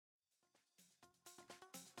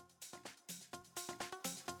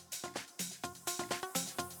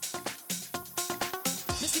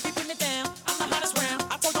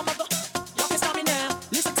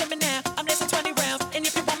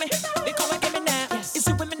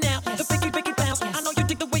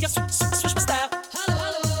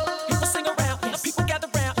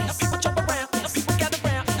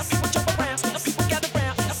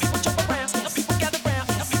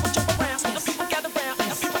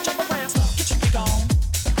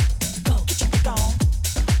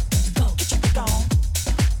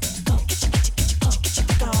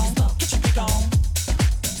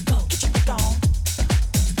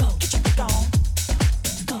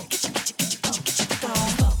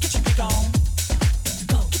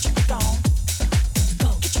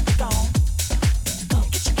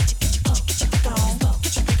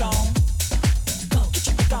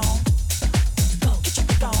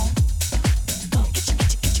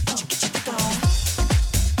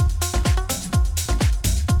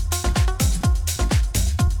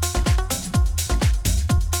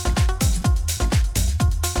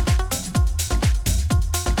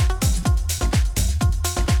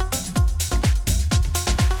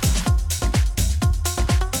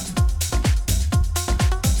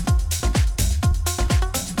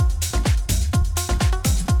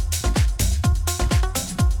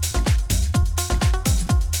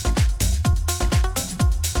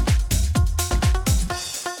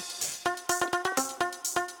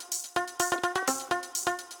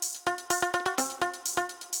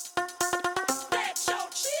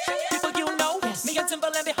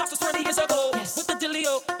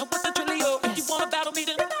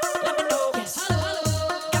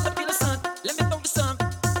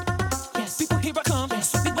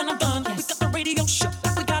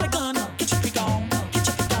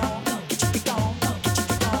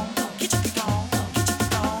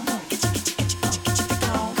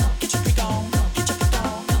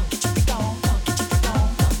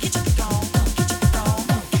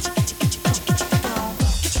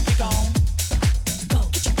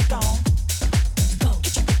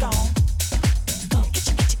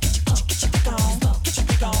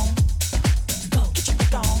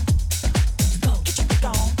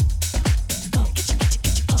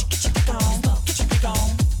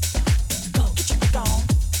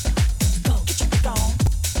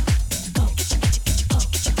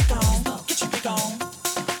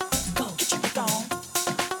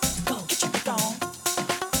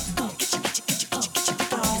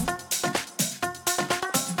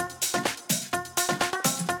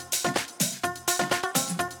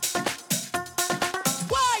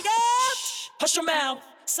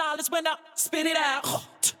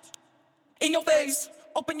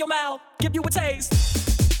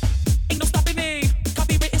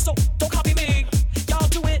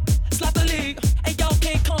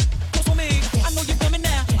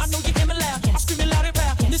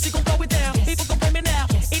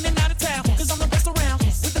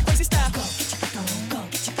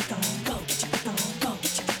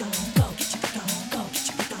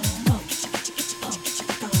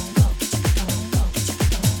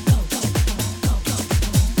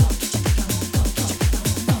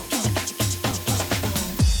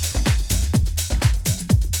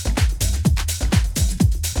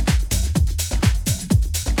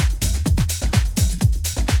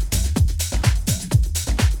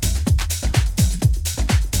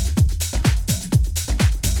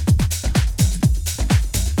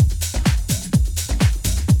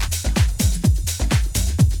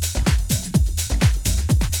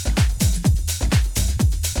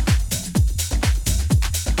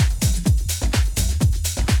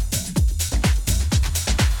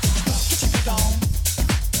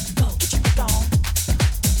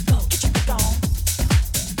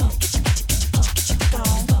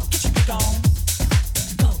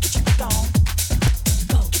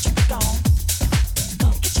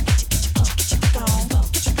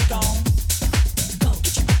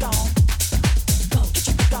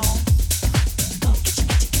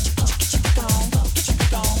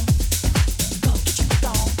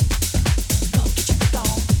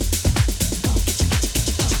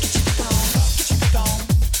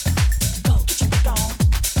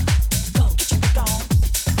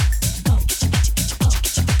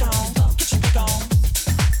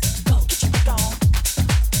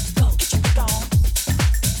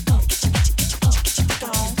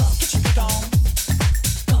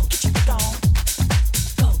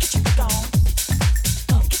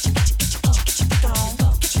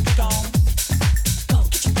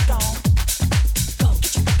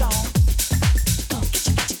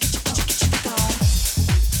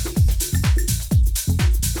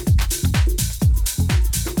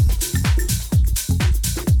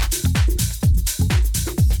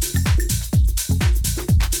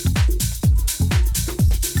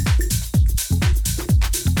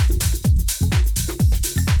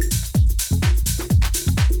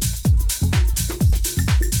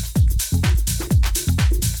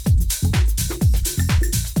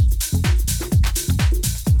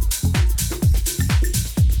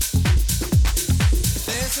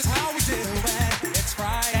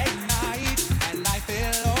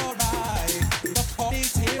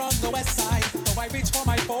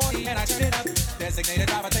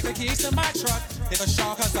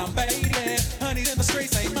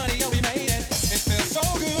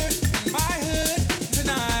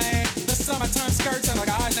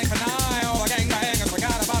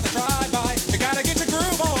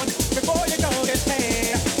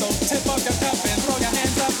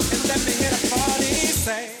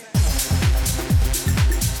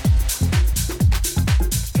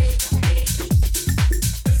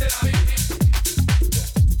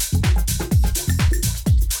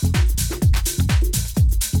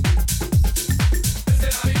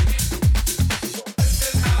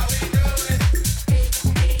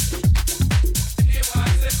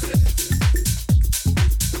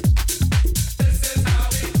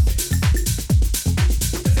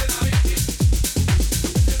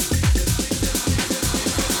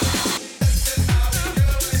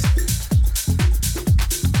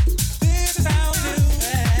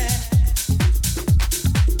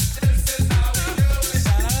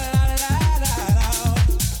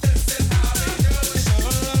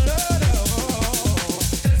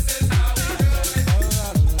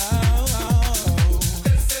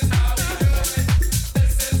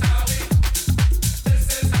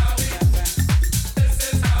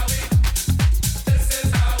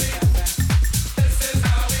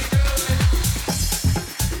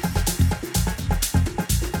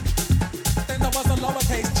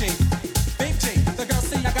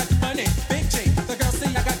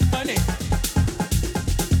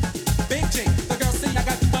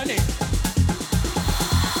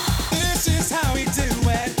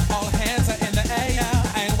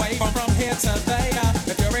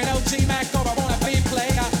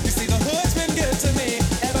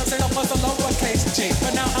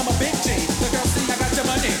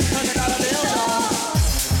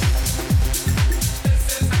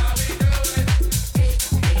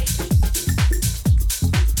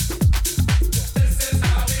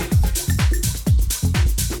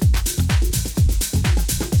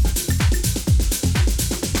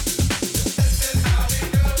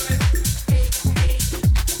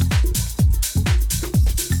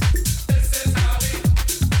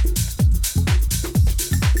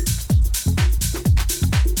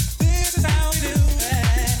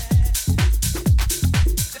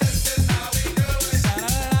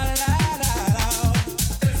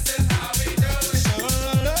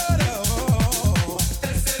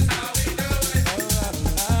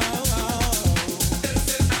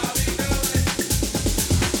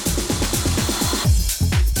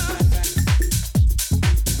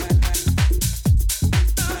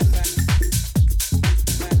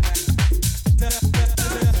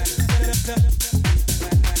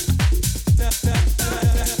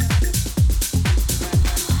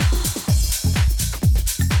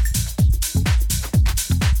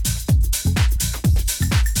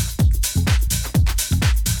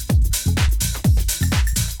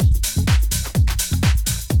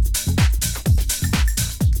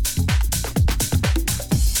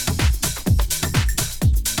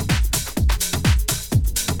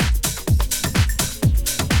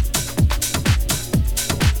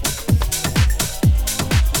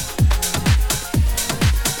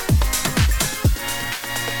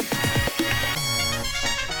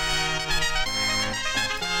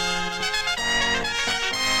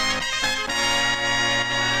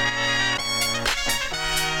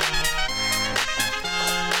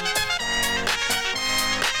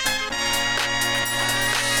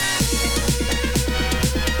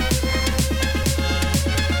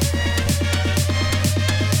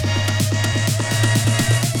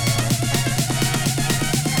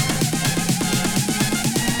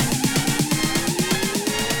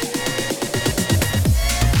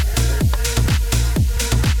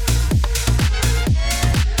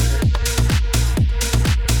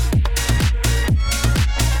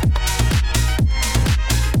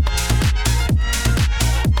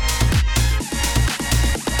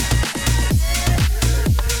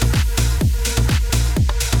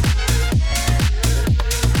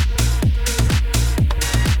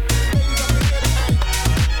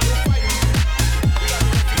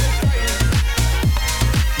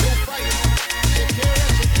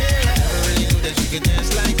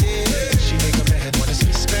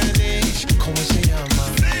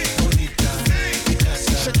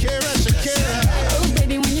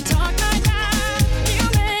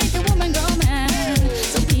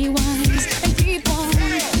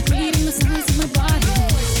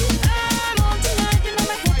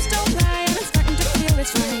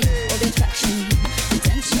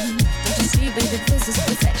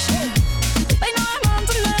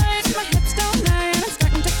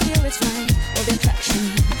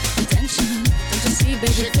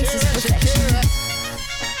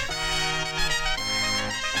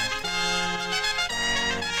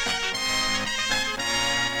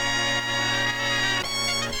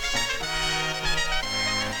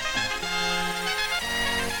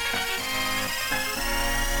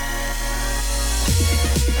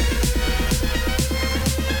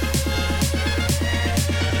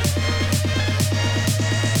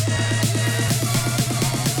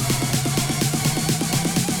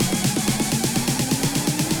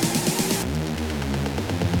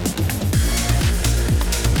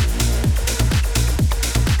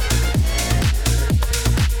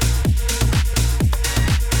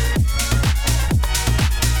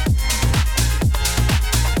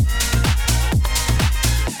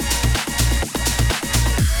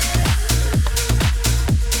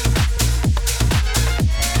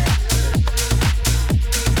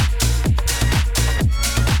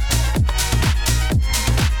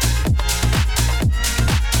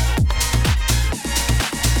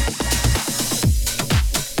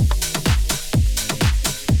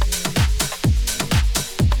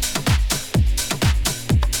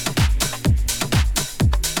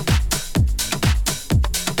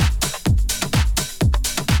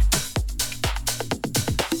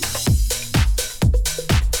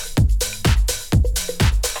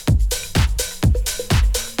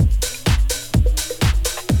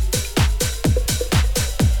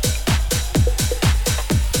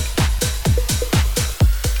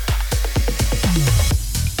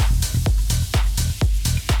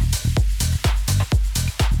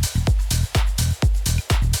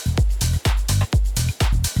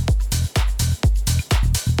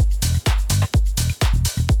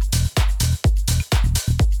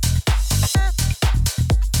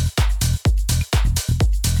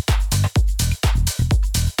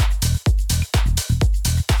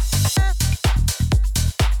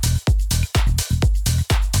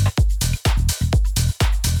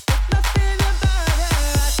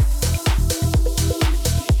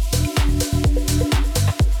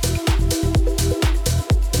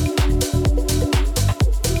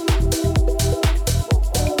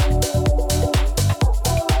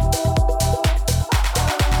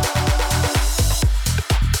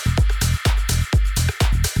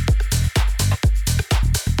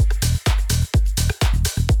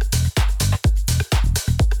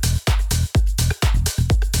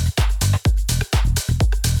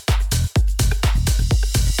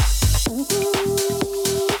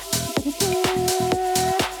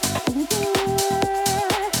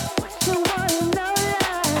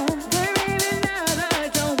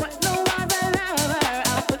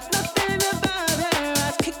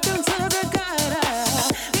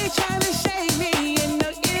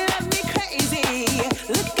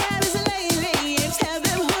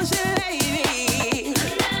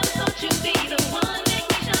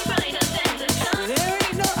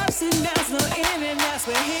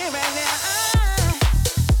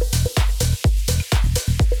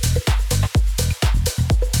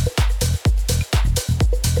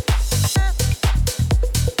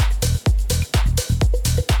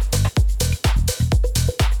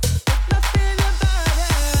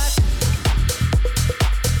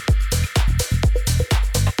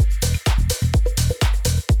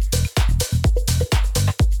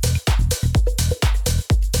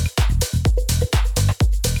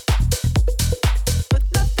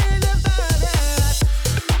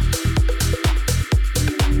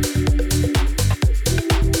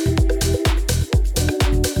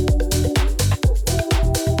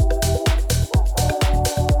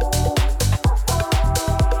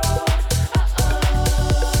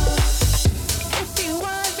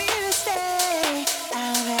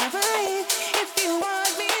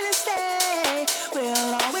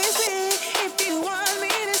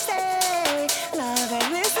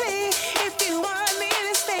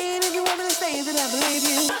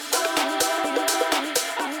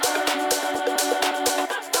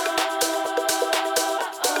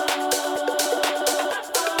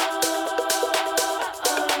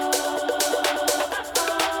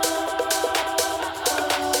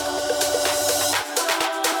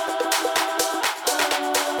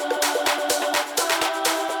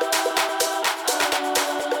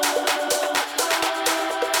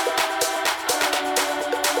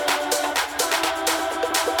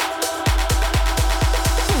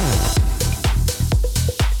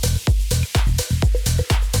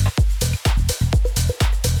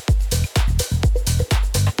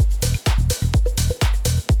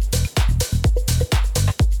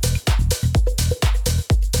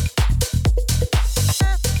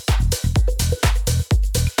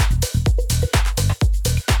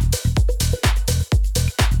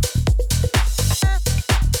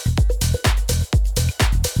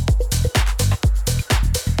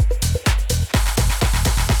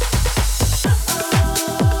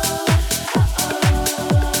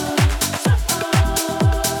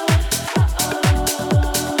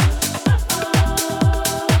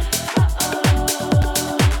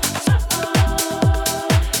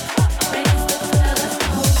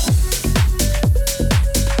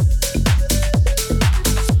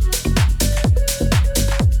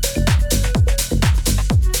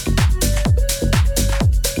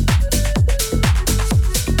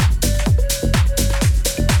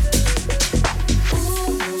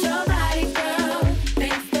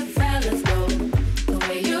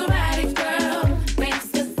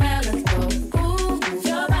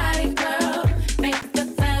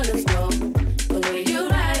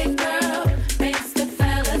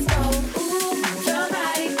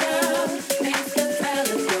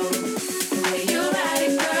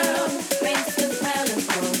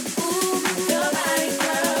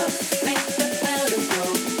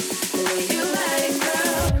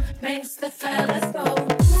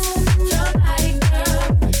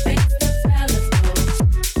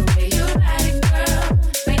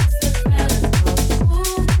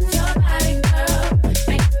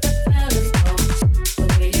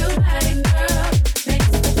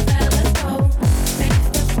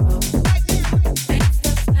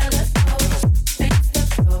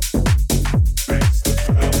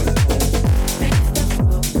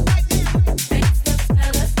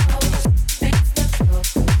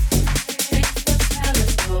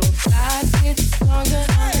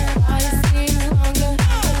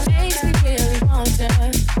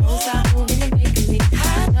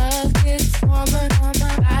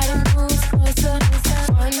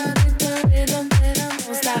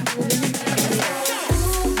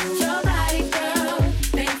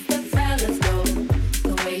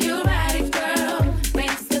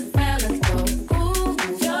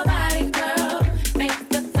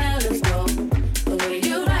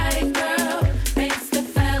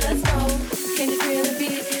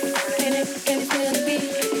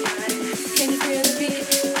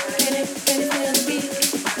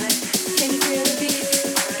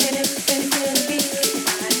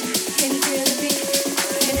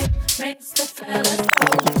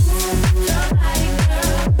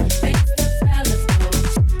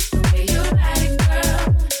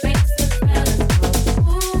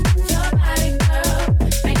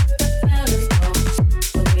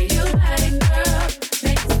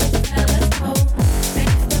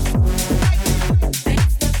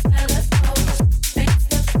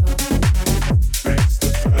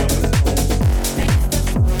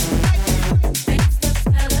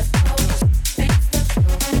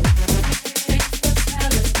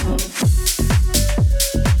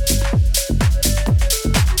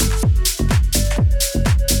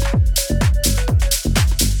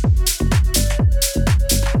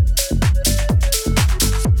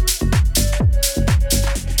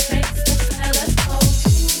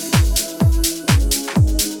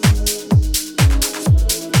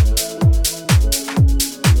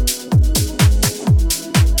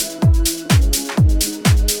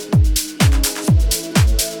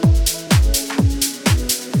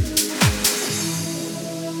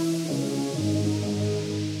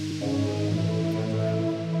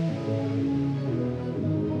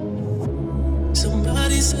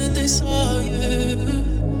said they saw you.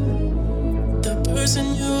 The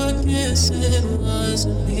person you were kissing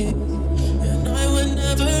wasn't me, and I would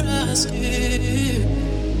never ask you.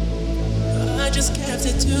 I just kept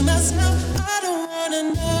it to myself. I don't wanna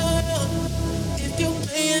know if you're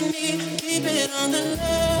playing me. Keep it on the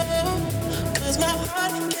low, 'cause my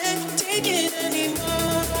heart can't take it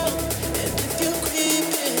anymore. And if you're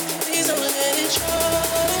creeping, please don't let it show.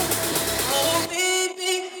 Oh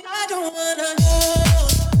baby, I don't wanna know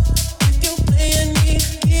if you're playing me.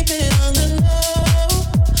 Keep it on the low,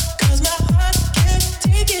 'cause my heart can't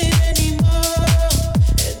take it anymore.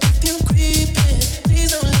 And if you're creeping,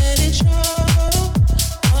 please don't let it show.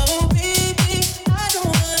 Oh baby, I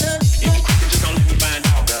don't wanna know. If you're creeping, just don't let me find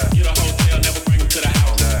out. Get a hotel, never bring 'em to the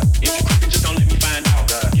house. If you're creeping, just don't let me find out.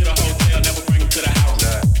 Get a hotel, never bring 'em to the house.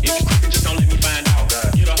 If you're creeping, just don't let me find out.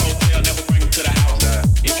 Get a hotel, never bring 'em to the house.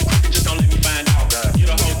 If you're creeping, just don't let me find out. Get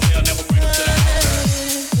a hotel, never bring 'em to the house.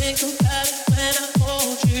 Think about it when I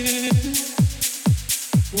hold you.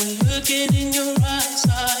 When looking in your eyes,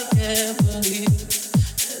 I can't believe,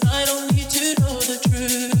 and I don't need to know the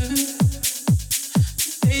truth.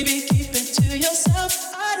 Baby, keep it to yourself.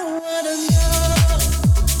 I don't wanna know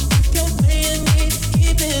if you're playing me.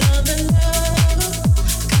 Keep it on the low,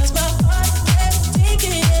 'cause my heart can't take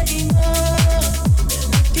it anymore.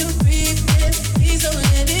 And if you're creeping, please don't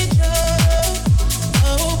let it show.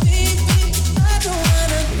 Oh baby, I don't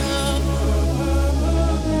wanna know.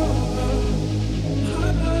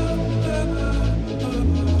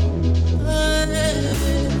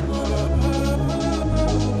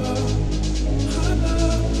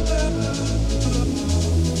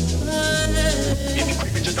 If you're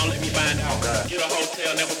creeping, just don't let me find out. Get a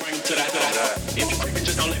hotel, never bring 'em to the house. If you're creeping,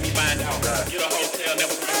 just don't let me find out. Get a hotel,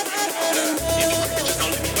 never bring 'em to the house. If you're creeping, just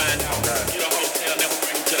don't let me find out. Get a hotel, never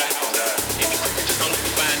bring 'em to the house. If you're creeping, just don't let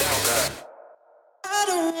me find out. I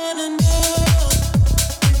don't wanna know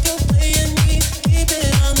if you're playing me. Keep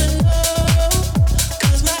it on the low,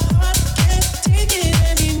 'cause my heart can't take it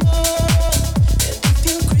anymore. And if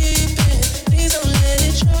you're creeping, please don't let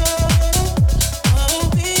it show. Oh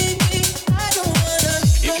baby, I don't wanna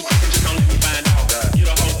know. If you're creeping, just don't let me find out. Get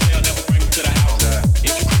a hotel, never bring 'em to the house. If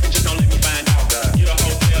you're creeping, just don't let me find out. Get a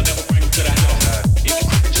hotel, never bring 'em to the house. If you're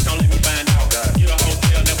creeping, just don't let me find out. Get a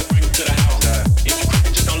hotel, never bring 'em to the house. If you're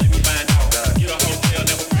creeping, just don't let me find out. Get a hotel,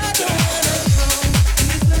 never bring 'em to the house.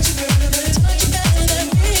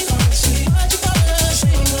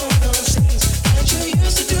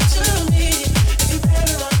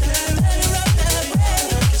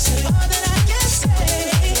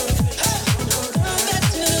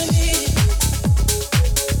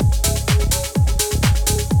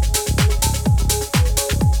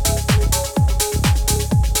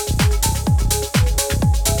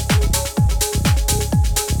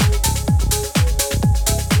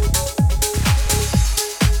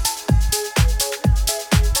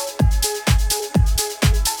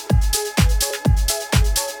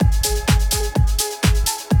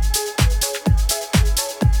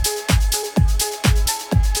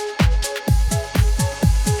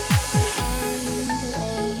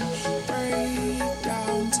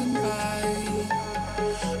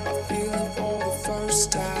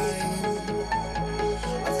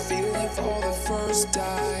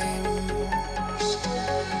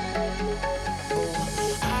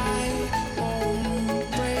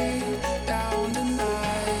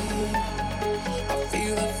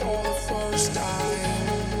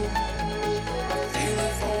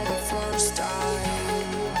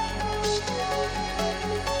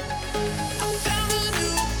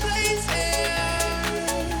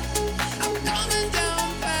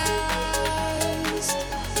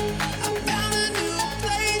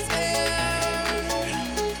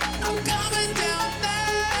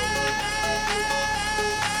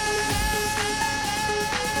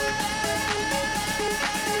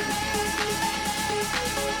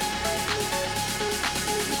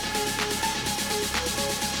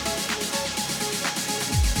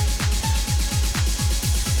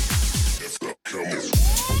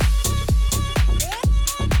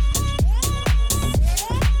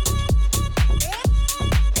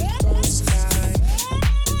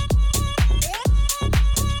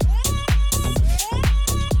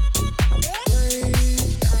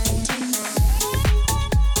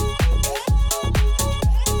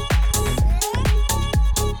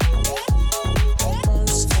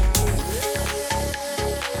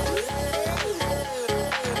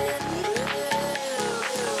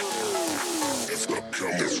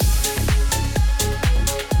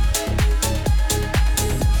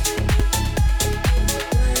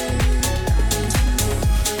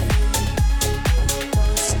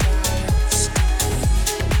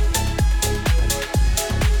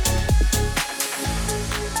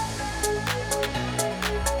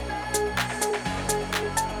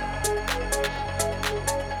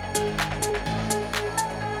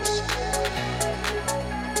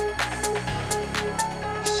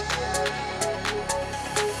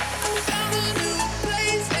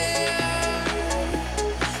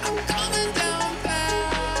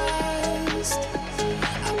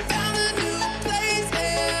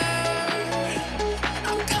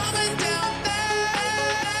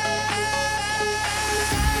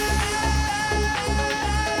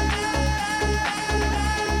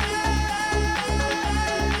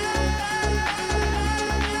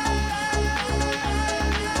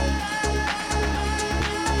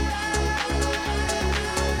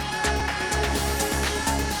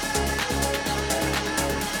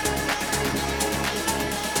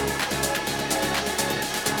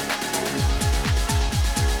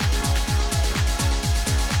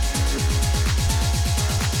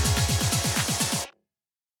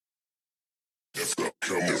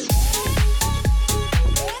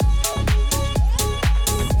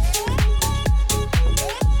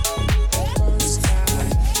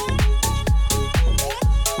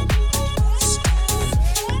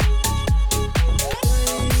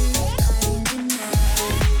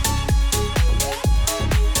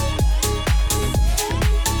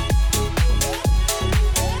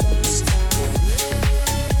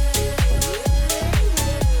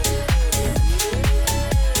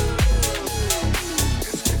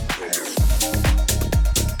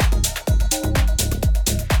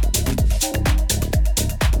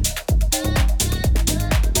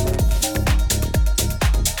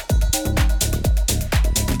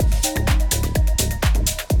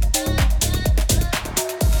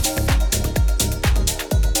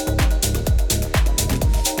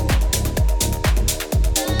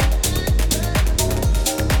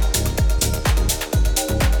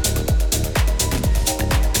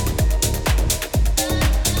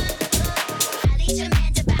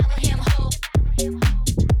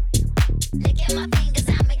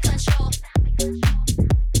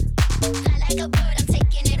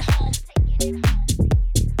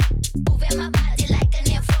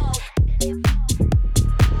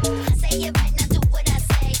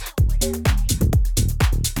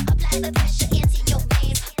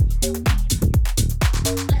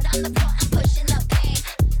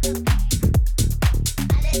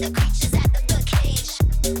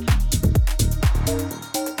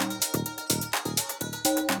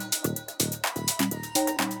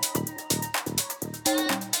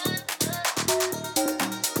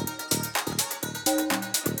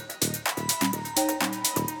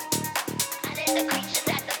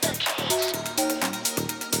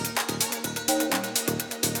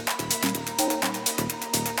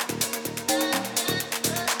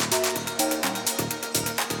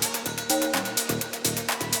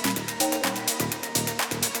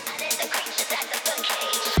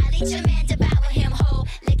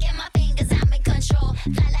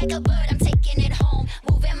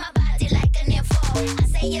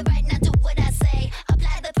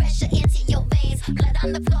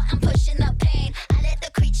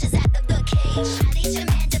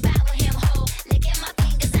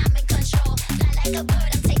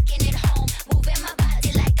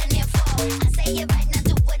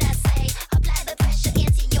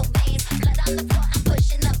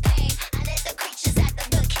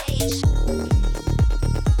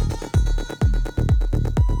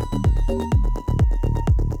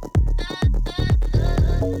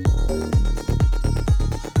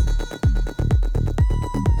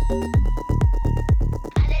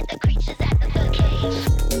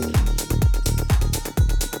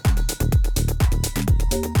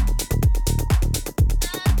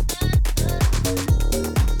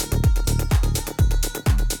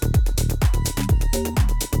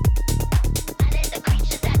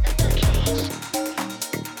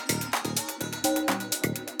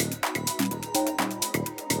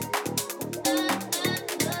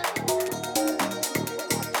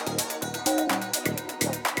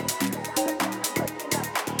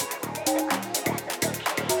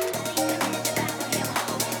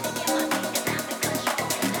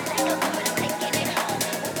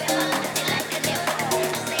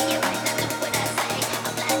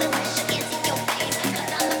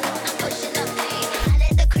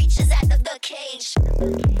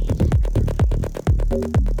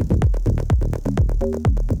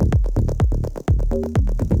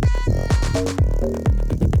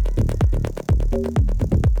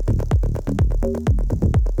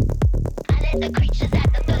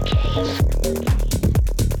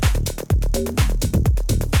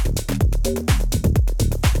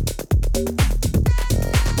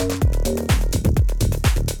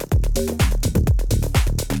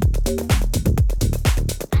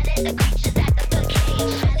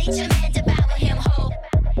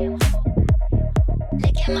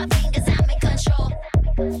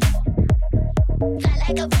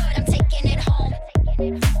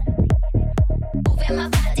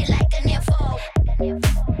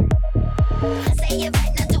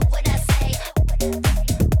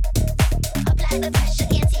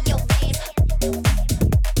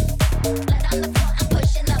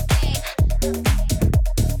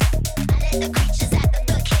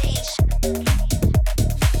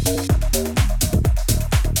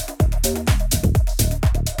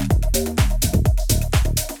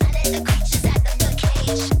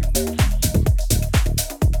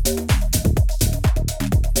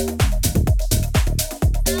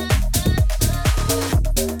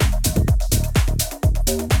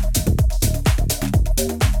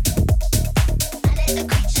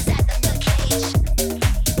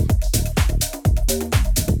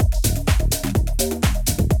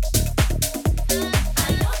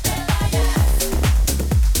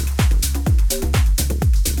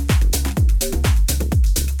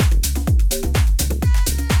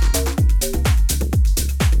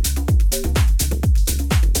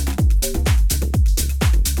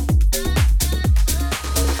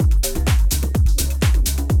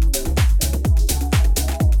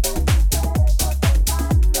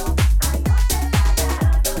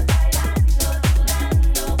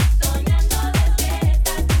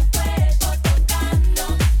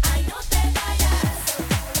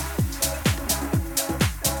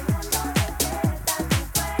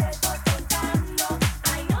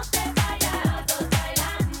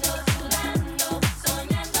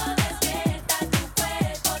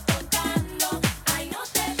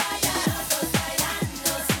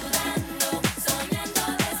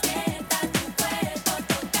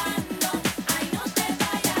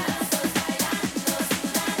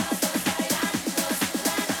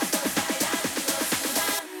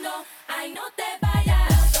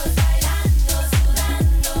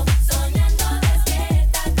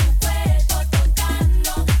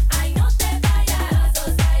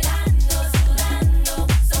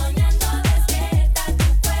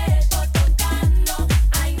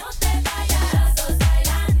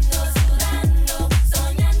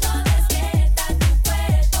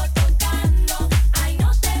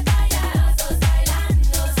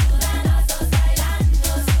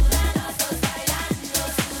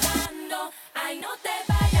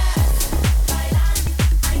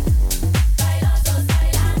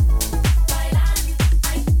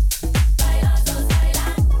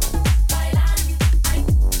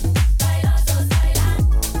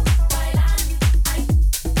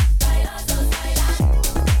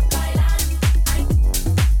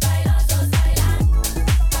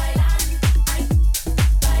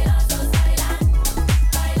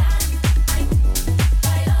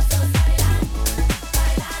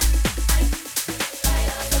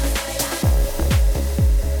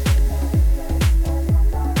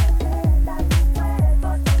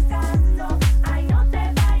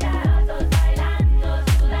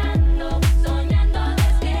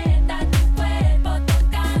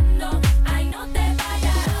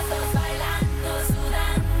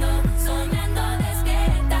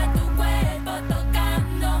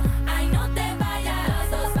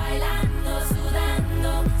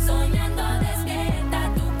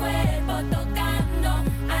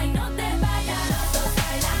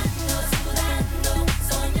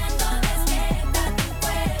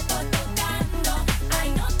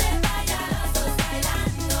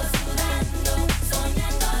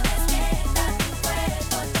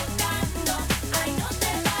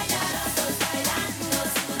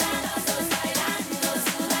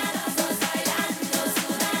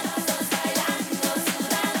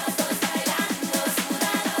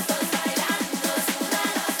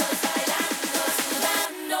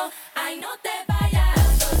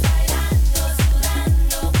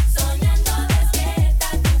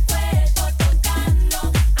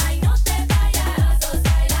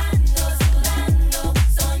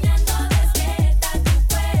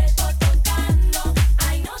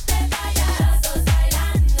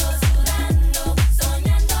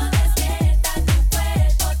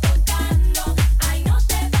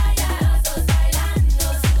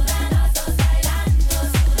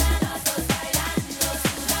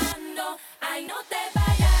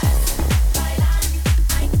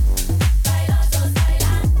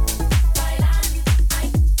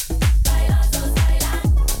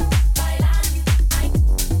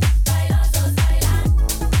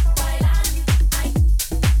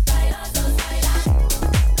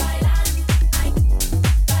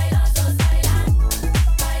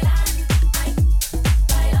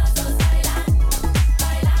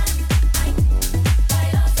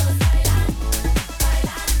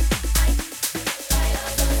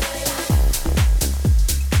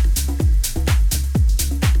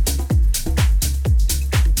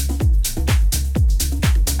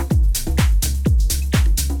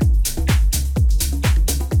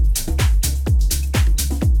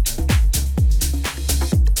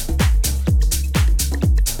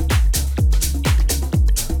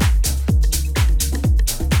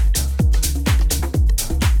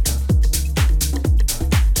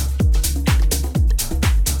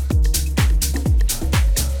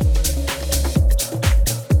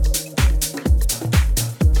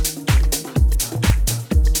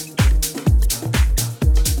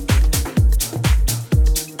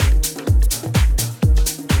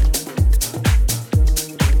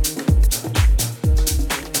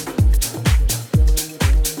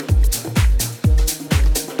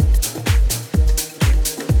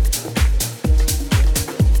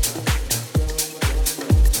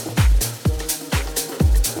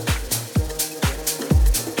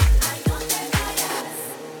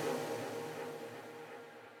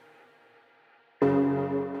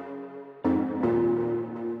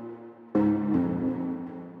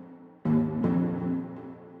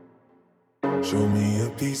 Show me a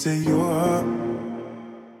piece of your heart.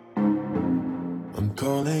 I'm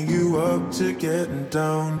calling you up to getting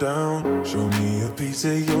down, down. Show me a piece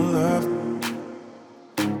of your love.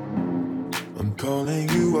 I'm calling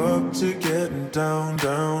you up to getting down,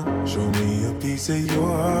 down. Show me a piece of your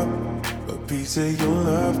heart, a piece of your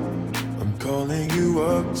love. I'm calling you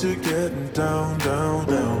up to getting down, down,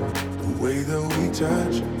 down. The way that we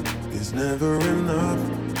touch is never enough.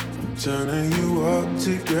 I'm turning you up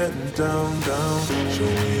to getting down, down. Show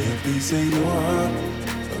me a piece of your heart,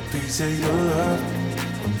 a piece of your love.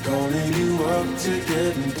 I'm calling you up to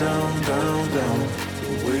getting down, down, down.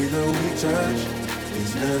 The way that we touch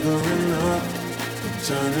is never enough. I'm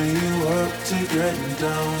turning you up to getting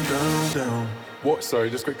down, down, down. What? Sorry,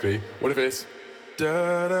 just quickly. What if it's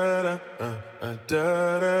Da da da, da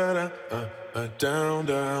da da, down,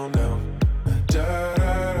 down, down. Da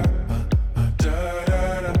da da, da da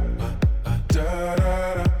da, da da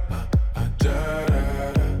da, da da da,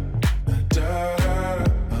 da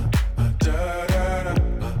da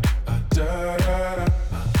da,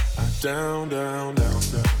 down, down, down,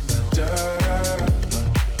 da da da,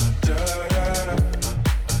 da da da,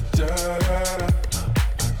 da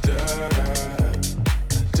da da,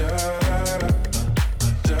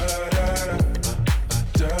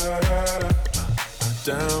 da da da.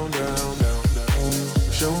 Down, down, down, down.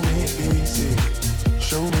 Show me easy,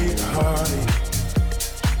 show me the heartache.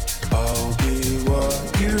 I'll be what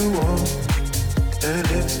you want, and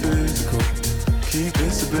it's physical. Keep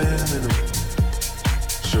it subliminal.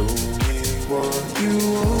 Show me what you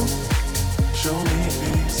want. Show me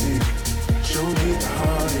easy, show me the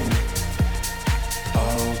heartache.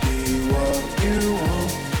 I'll be what you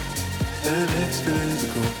want, and it's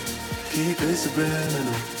physical. Keep it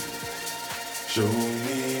subliminal. Show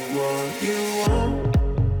me what you want.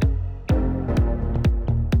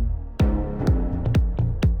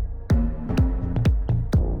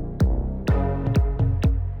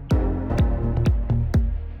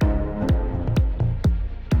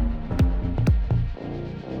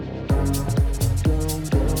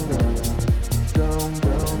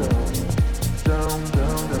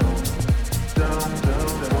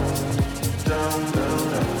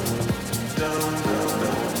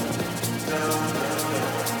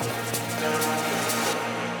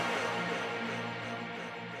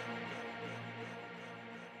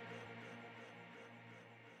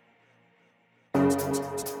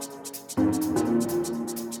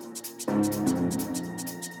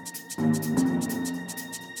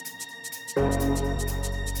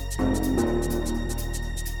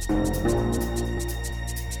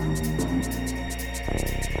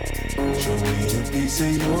 Show me a piece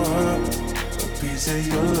of your heart, a piece of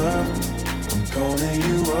your love. I'm calling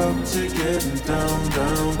you up to getting down,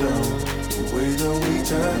 down, down. The way that we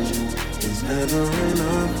touch is never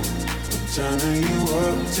enough. I'm turning you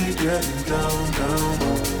up to getting down, down,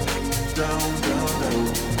 down, down, down, down,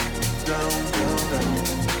 down, down,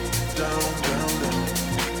 down, down, down,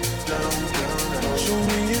 down, down. Show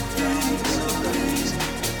me a piece,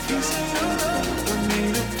 piece of your love. I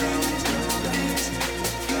need a piece.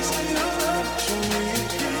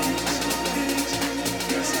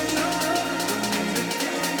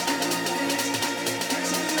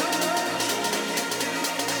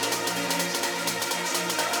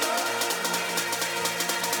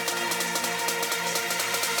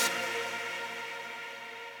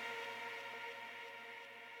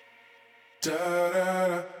 Da da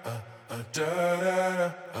da, da da da,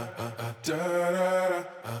 da da da,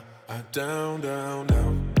 down, down,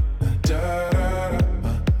 down. Da da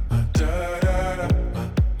da, da da da,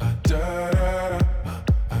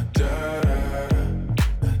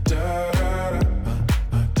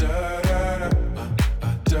 da da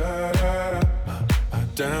da,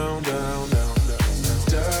 down, down, down.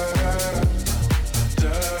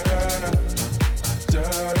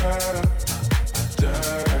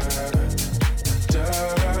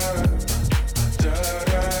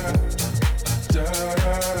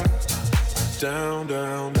 Down,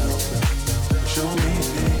 down.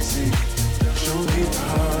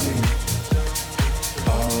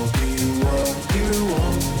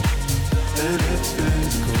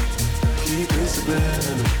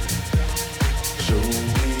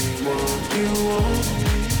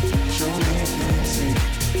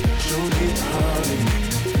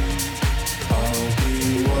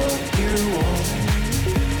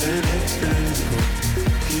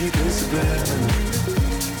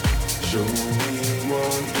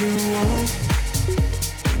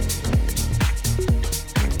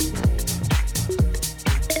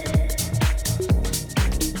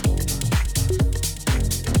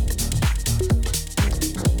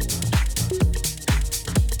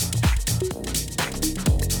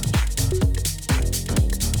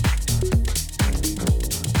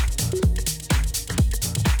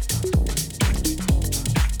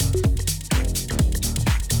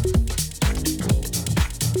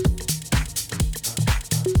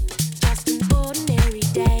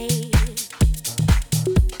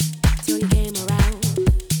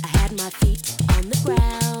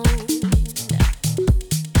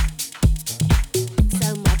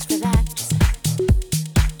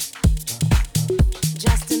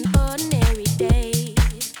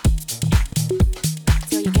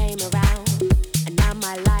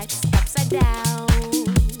 down.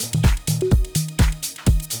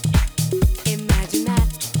 Imagine that.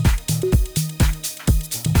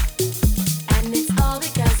 And it's all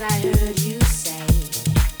because I heard you say.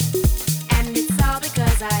 And it's all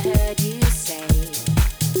because I heard you say.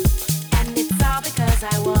 And it's all because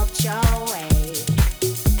I walked your way.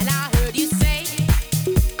 And I heard you say,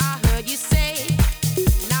 I heard you say,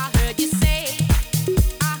 and I heard you say,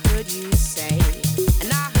 I heard you say,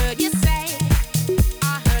 and I heard you say,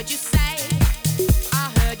 I heard you say,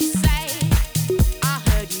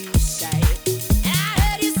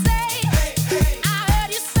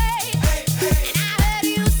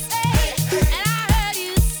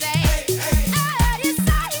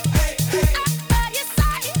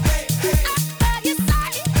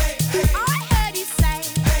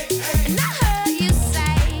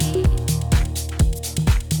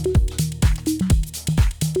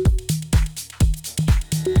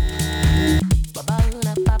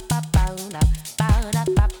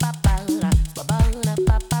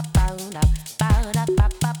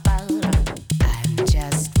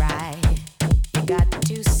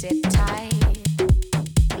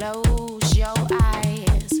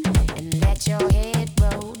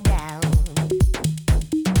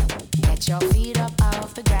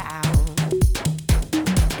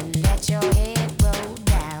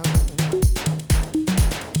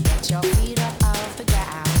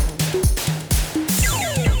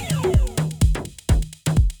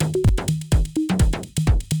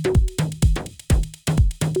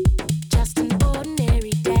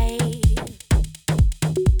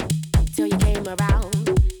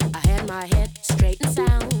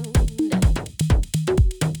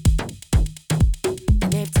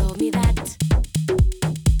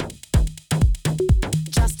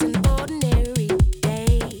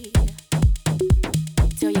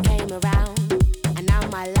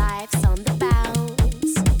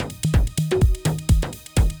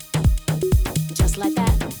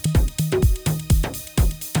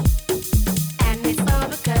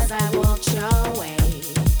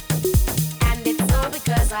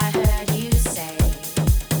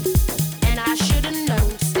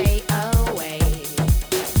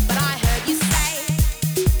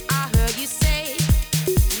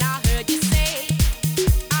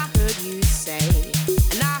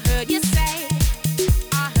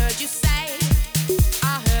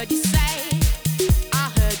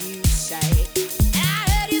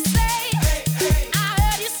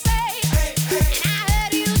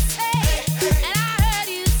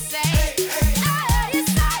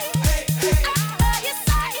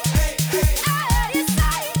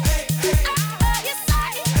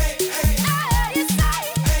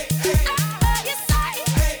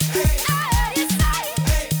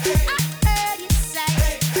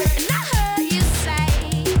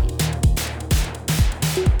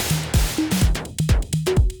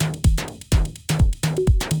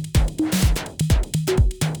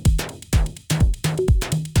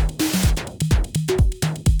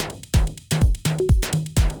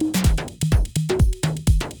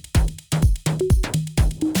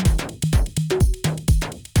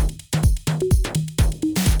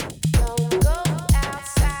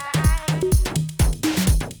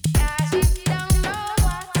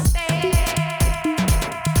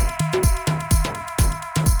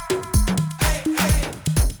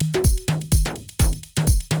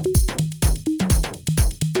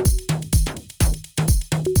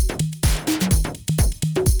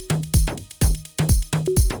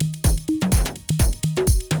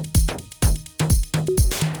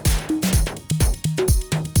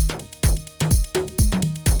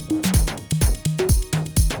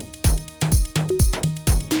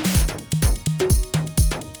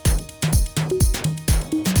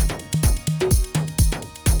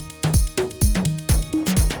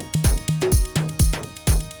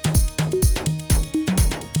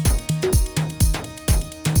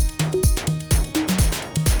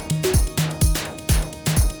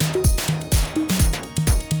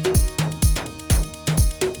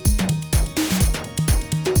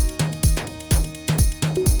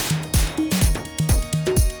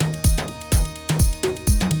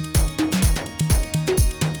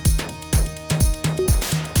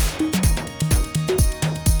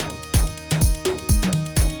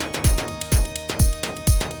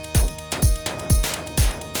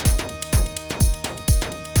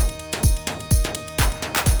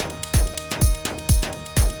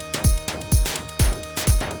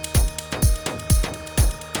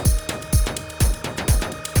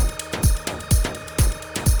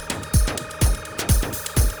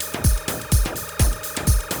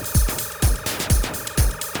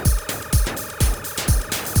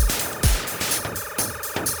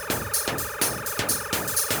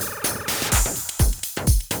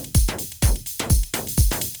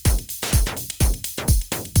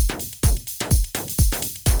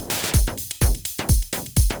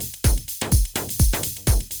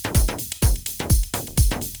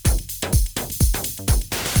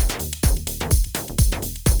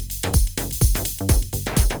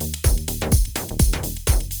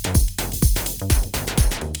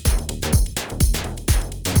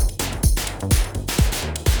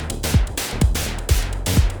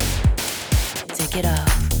 Take it off.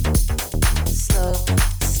 Slow,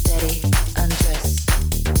 steady, undress.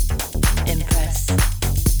 Impress.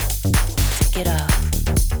 Take it off.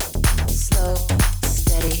 Slow,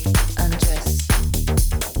 steady, undress.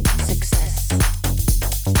 Success.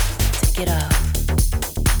 Take it off.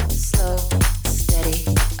 Slow, steady,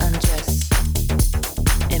 undress.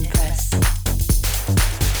 Impress.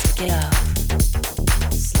 Take it off.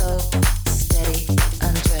 Slow, steady,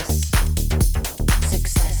 undress.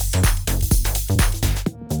 Success.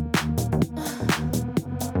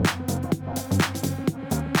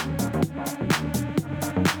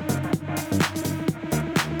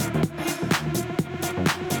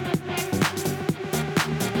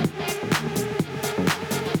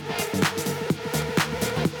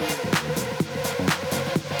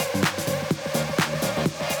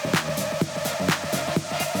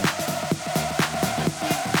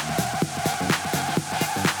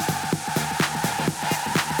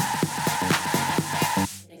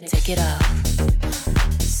 Take it off.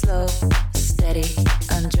 Slow, steady,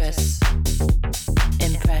 undress.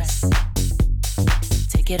 Impress.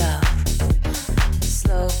 Take it off.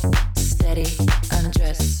 Slow, steady,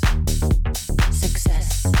 undress.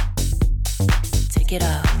 Success. Take it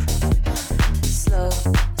off. Slow,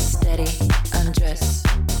 steady, undress.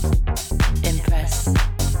 Impress.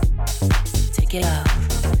 Take it off.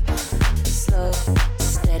 Slow,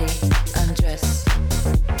 steady, undress.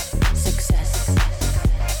 Success.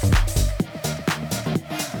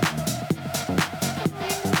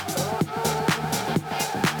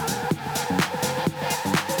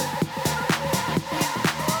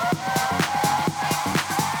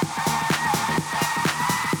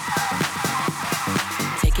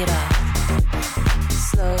 Take it off.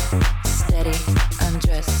 Slow, steady,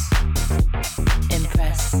 undress.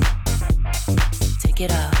 Impress. Take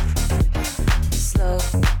it off. Slow,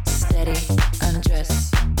 steady,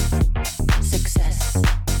 undress. Success.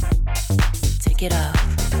 Take it off.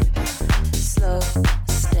 Slow,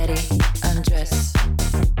 steady, undress.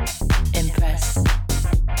 Impress.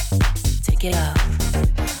 Take it off.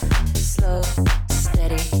 Slow,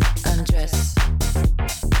 steady, undress.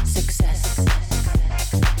 Success.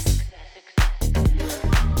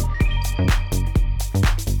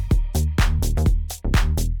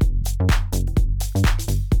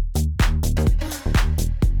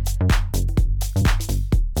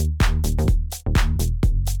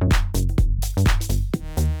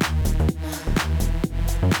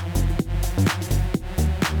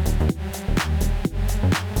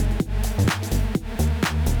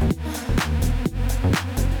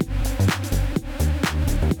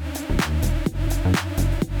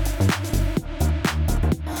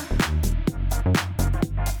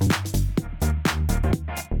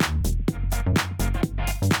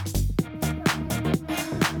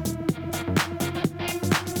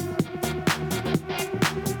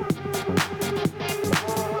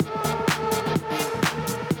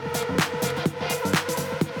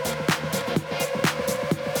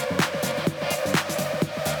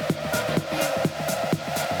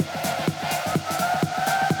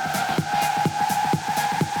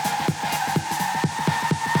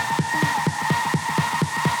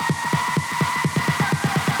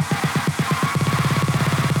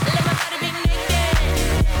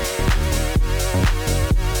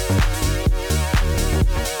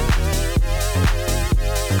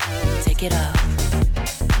 Take it off.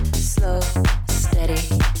 Slow, steady,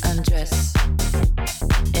 undress.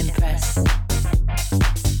 Impress.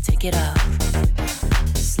 Take it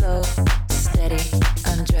off. Slow, steady,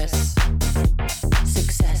 undress.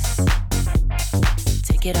 Success.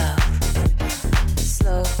 Take it off.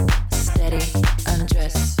 Slow, steady,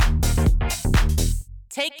 undress.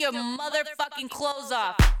 Take your motherfucking clothes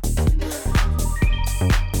off.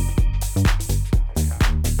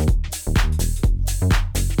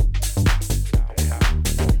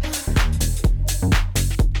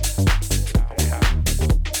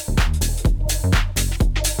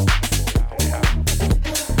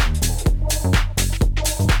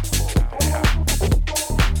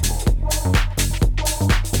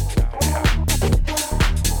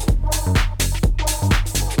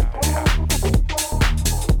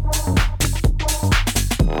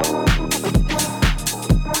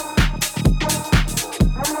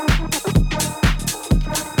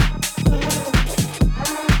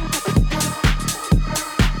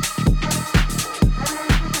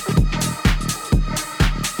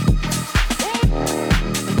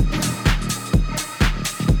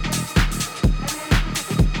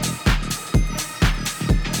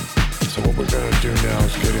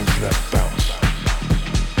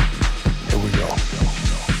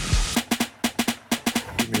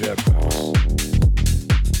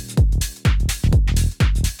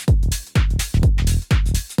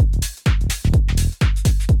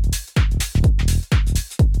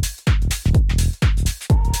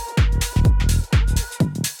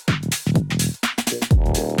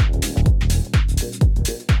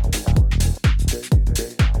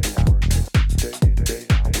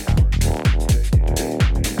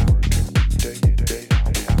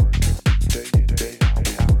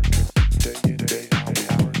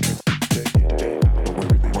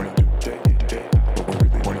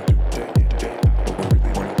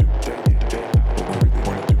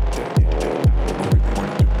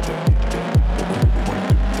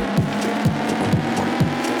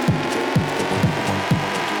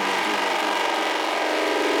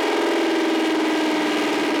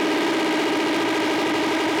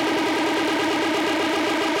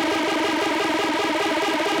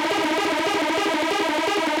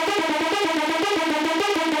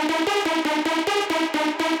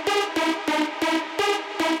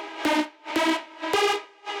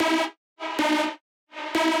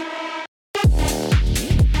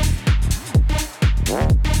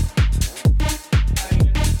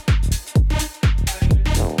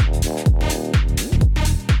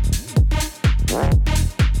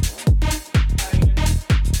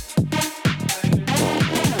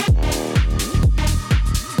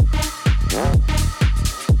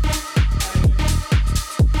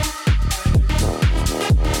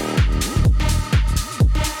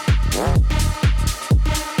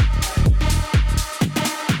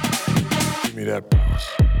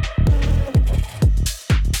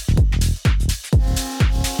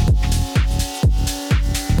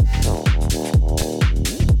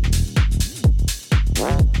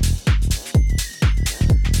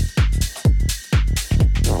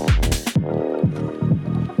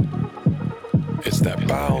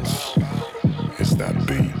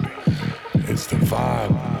 It's the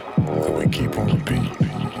vibe that we keep on repeat.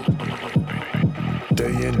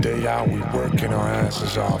 Day in, day out, we working our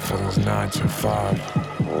asses off for those 9 to 5.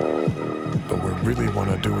 But what we really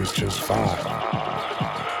want to do is just vibe.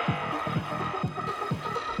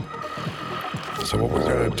 So what we're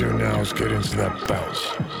gonna do now is get into that bounce.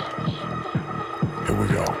 Here we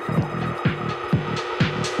go.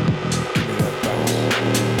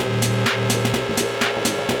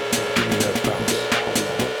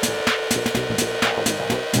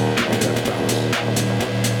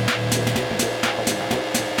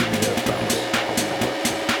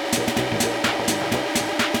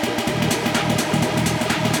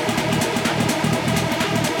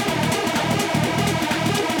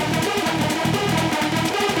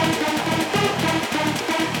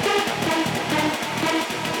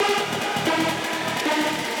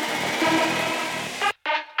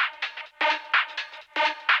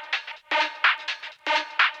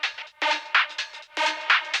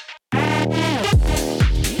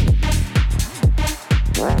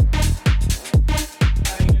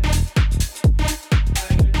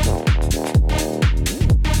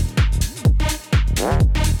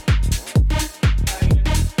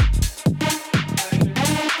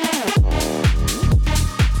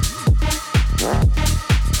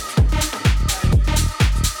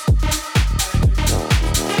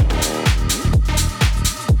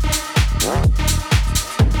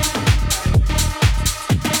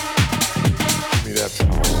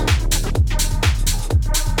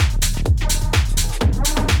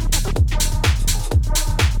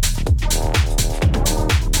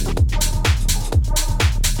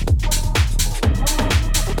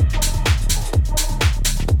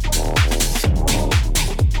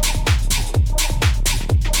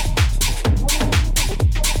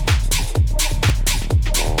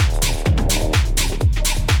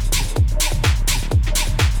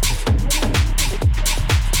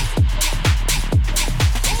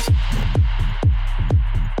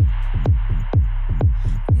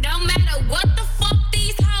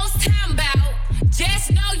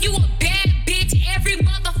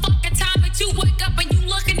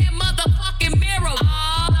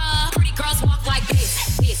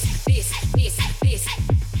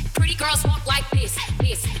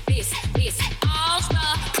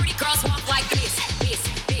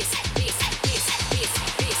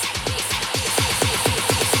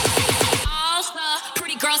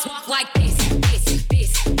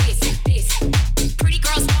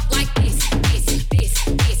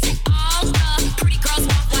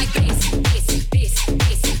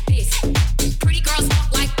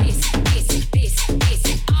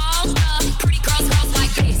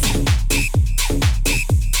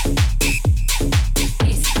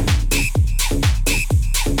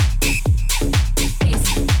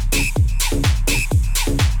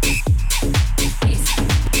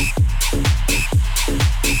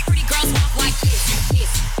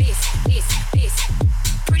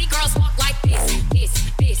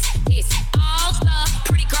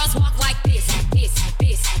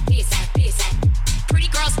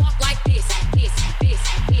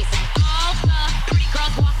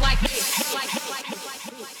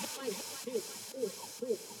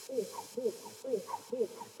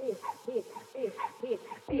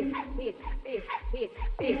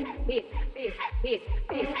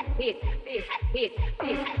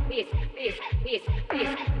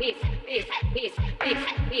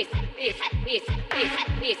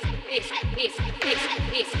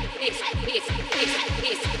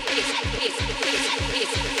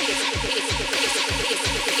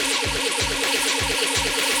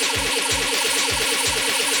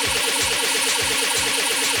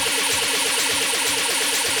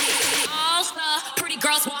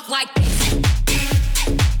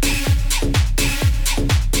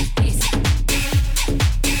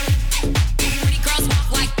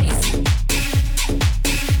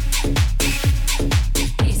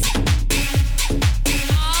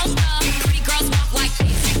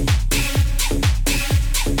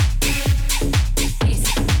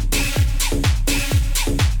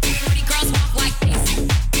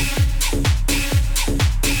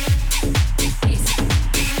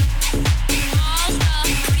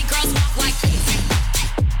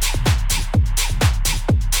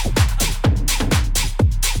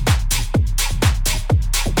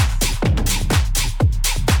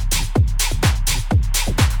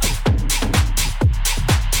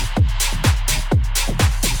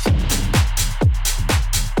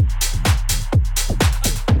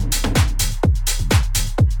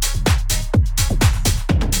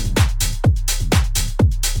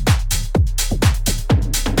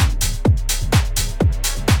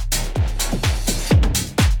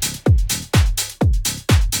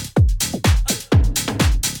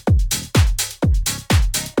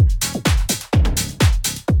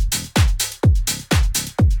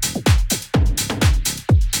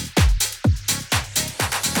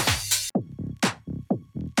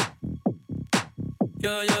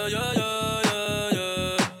 Yeah, yeah, yeah, yeah, yeah,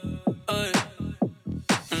 yeah. Ay.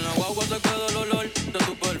 En la guagua se queda el olor de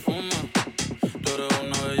tu perfume. Tú eres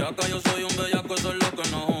una bellaca, yo soy un bellaco, eso es lo que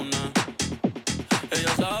nos une.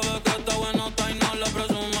 Ella sabe que está buenota y no la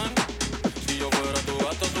presume. Si yo fuera tu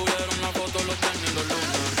gato, tuviera una foto los viernes y los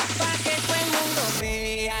lunes. Pa' que todo el mundo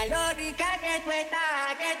vea lo rica que tú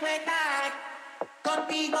estás,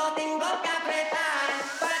 contigo tengo que apretar.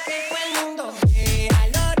 Pa' que todo el mundo vea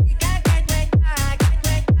lo rica que tú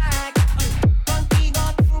estás, contigo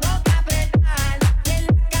tengo que apretar. Y en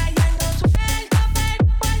la calle ando suelto, pero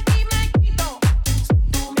por ti me quito.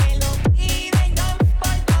 Tú me lo pides y yo me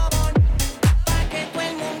porto bonito. Pa' que todo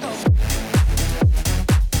el mundo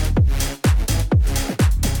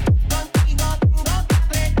contigo tengo que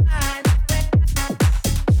apretar.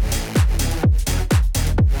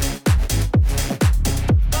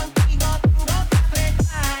 Contigo tengo que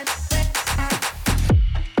apretar.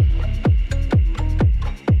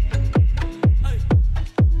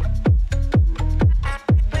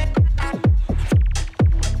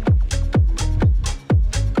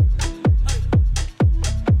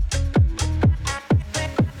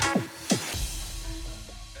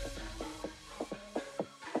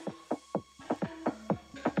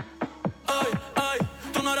 Ay, ay,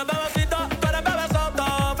 tú no eres bebecita, tú eres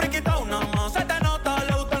bebesota. Friquita una más, se te nota.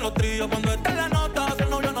 Le gustan los trillos cuando está en la nota. Si el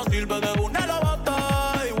novio no sirve, de una lo bota.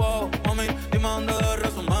 Ay, wow, mami, dime dónde de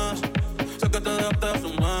resumir. Sé que te dejaste de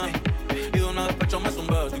asumir. Y de una despecho me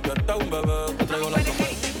zumbé. Si quieres un bebé, te traigo la cama.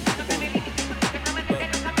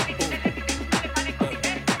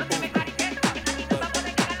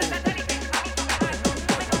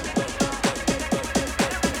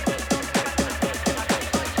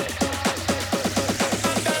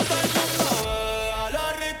 A lo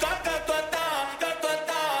rico que tú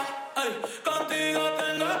estás, ay, contigo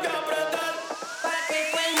tengo que apretar. Pa' que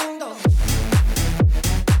todo el mundo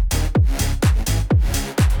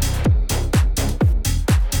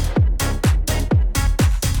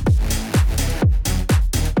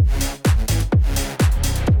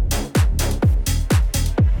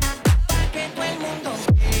pa' que todo el mundo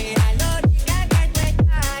vea lo rica que tú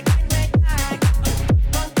estás,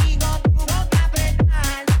 contigo tengo que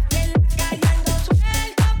apretar. Y en la calle ando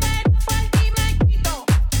suelto, pero por ti me quito.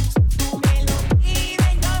 Tú me lo pides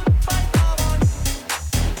y yo me porto bonito.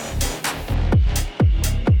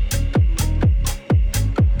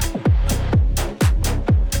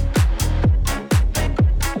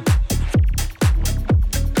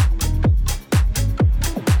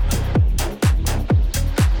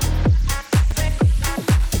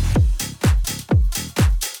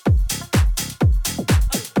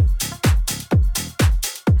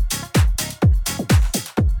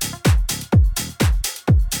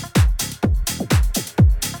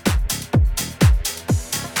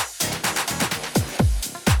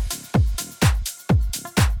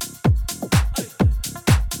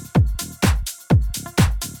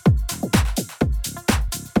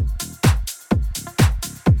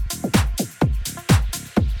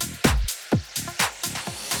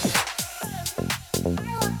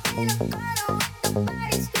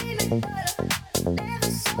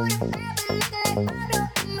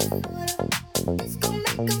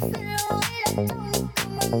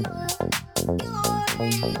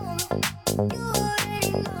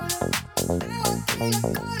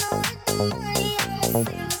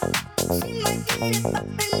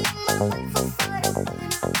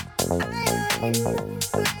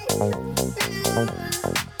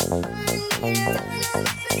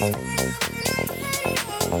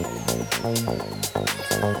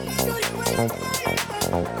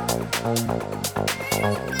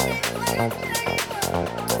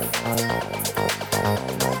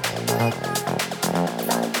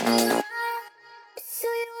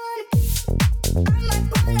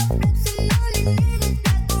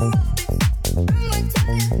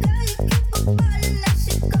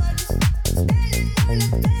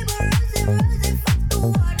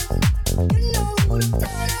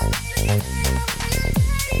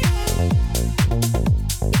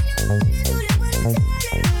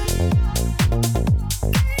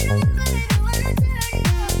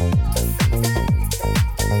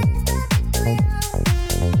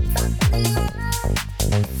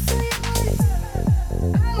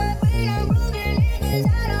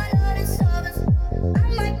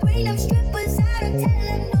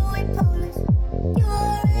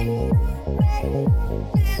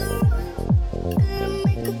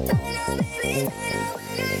 Make a plan,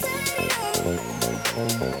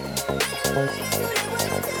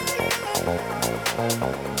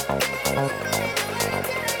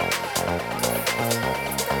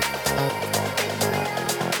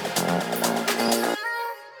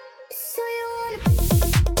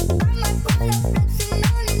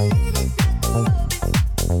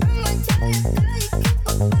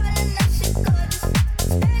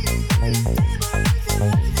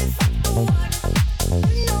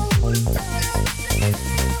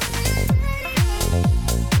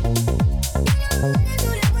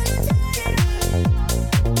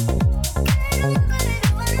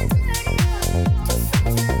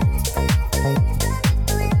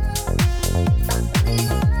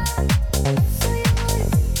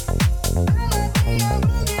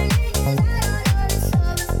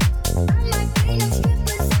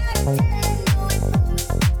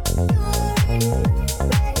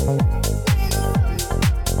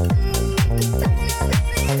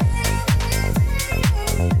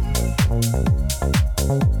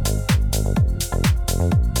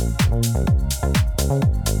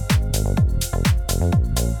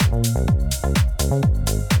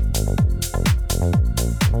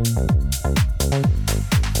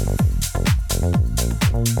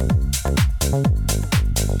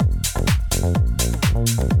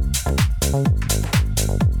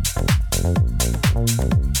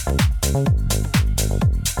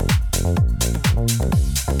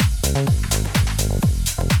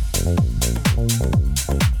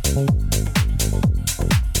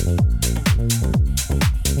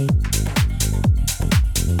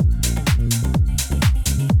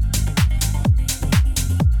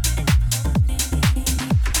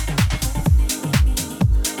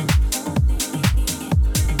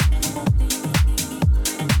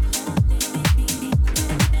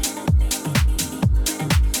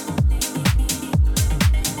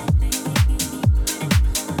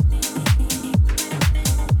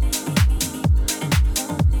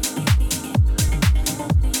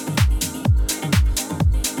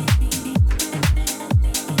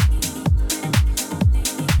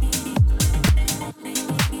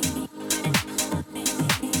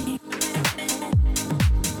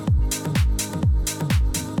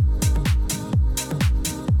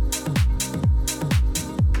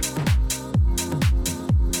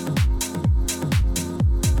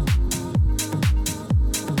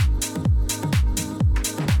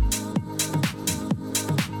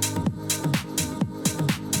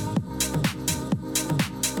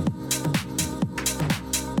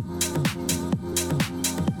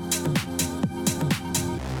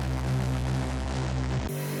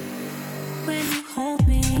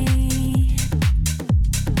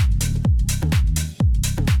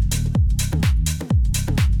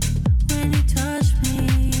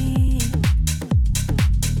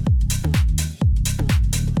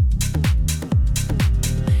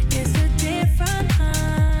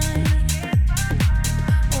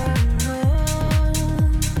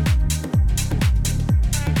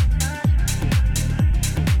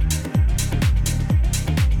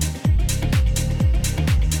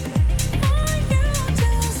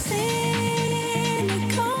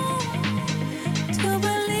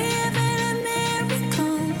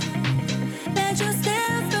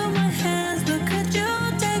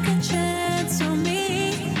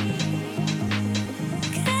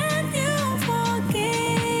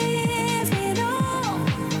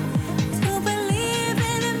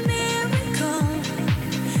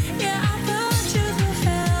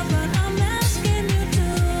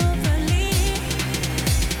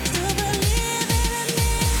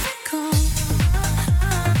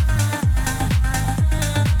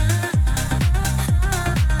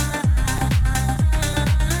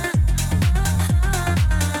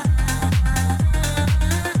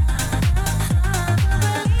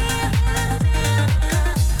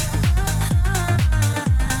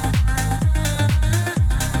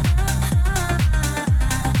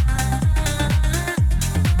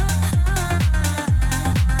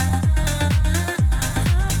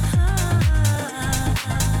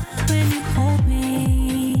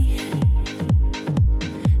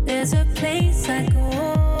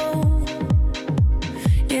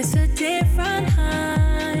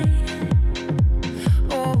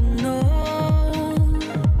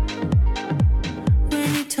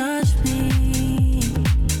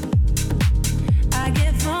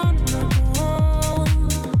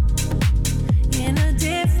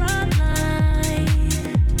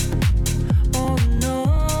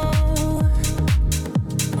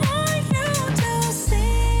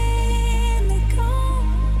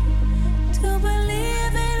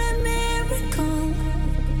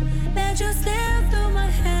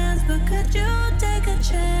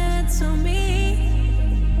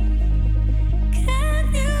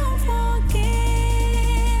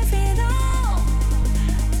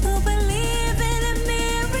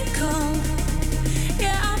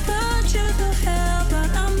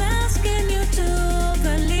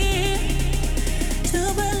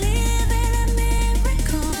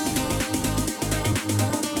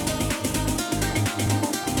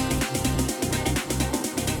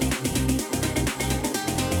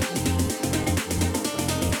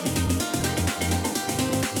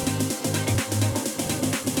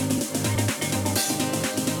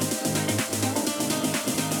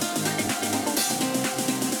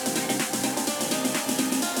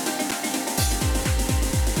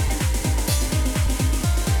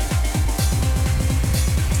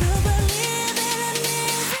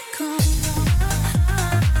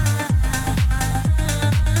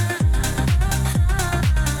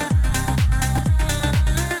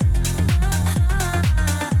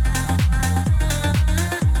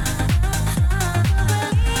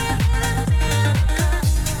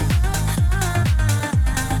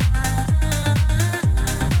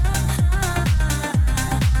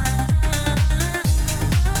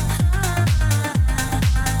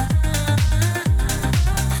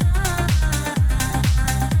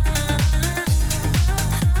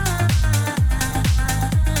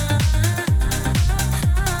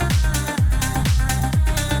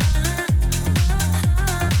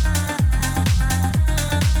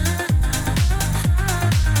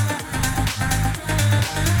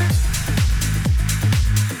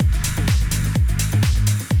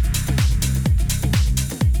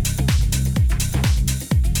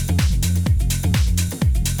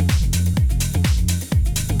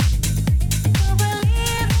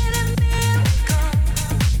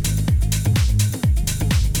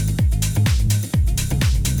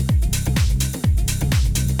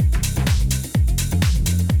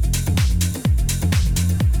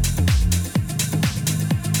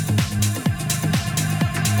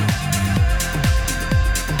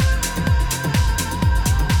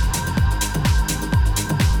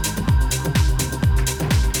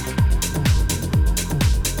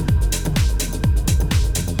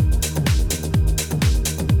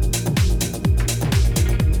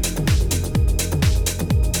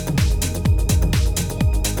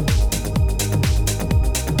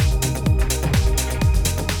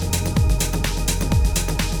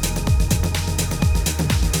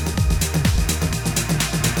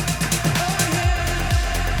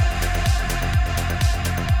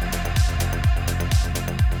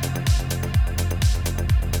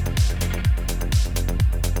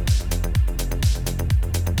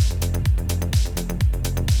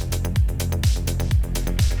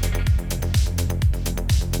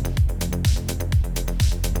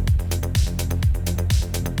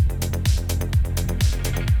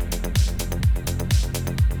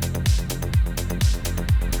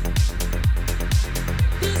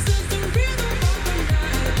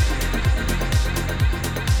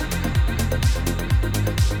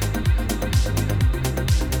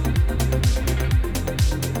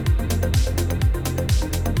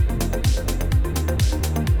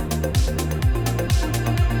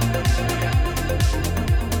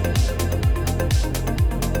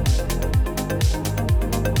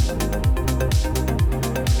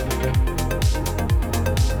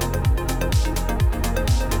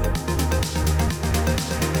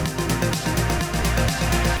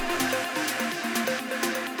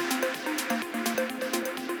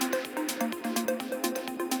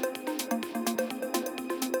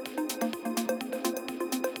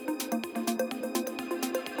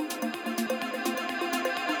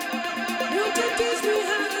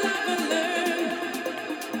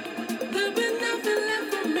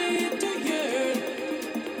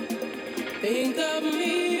 Think of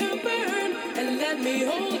me a burn and let me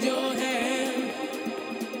hold your hand.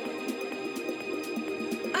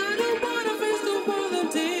 I don't wanna face the world in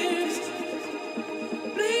tears.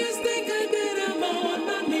 Please think again, I'm on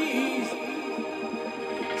my knees.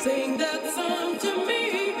 Sing that song to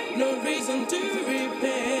me, no reason to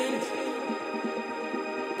repent.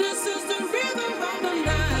 This is the rhythm of the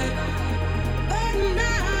night,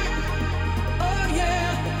 oh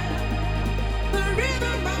yeah. The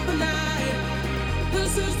rhythm of the night,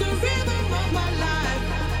 this is the rhythm of my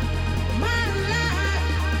life.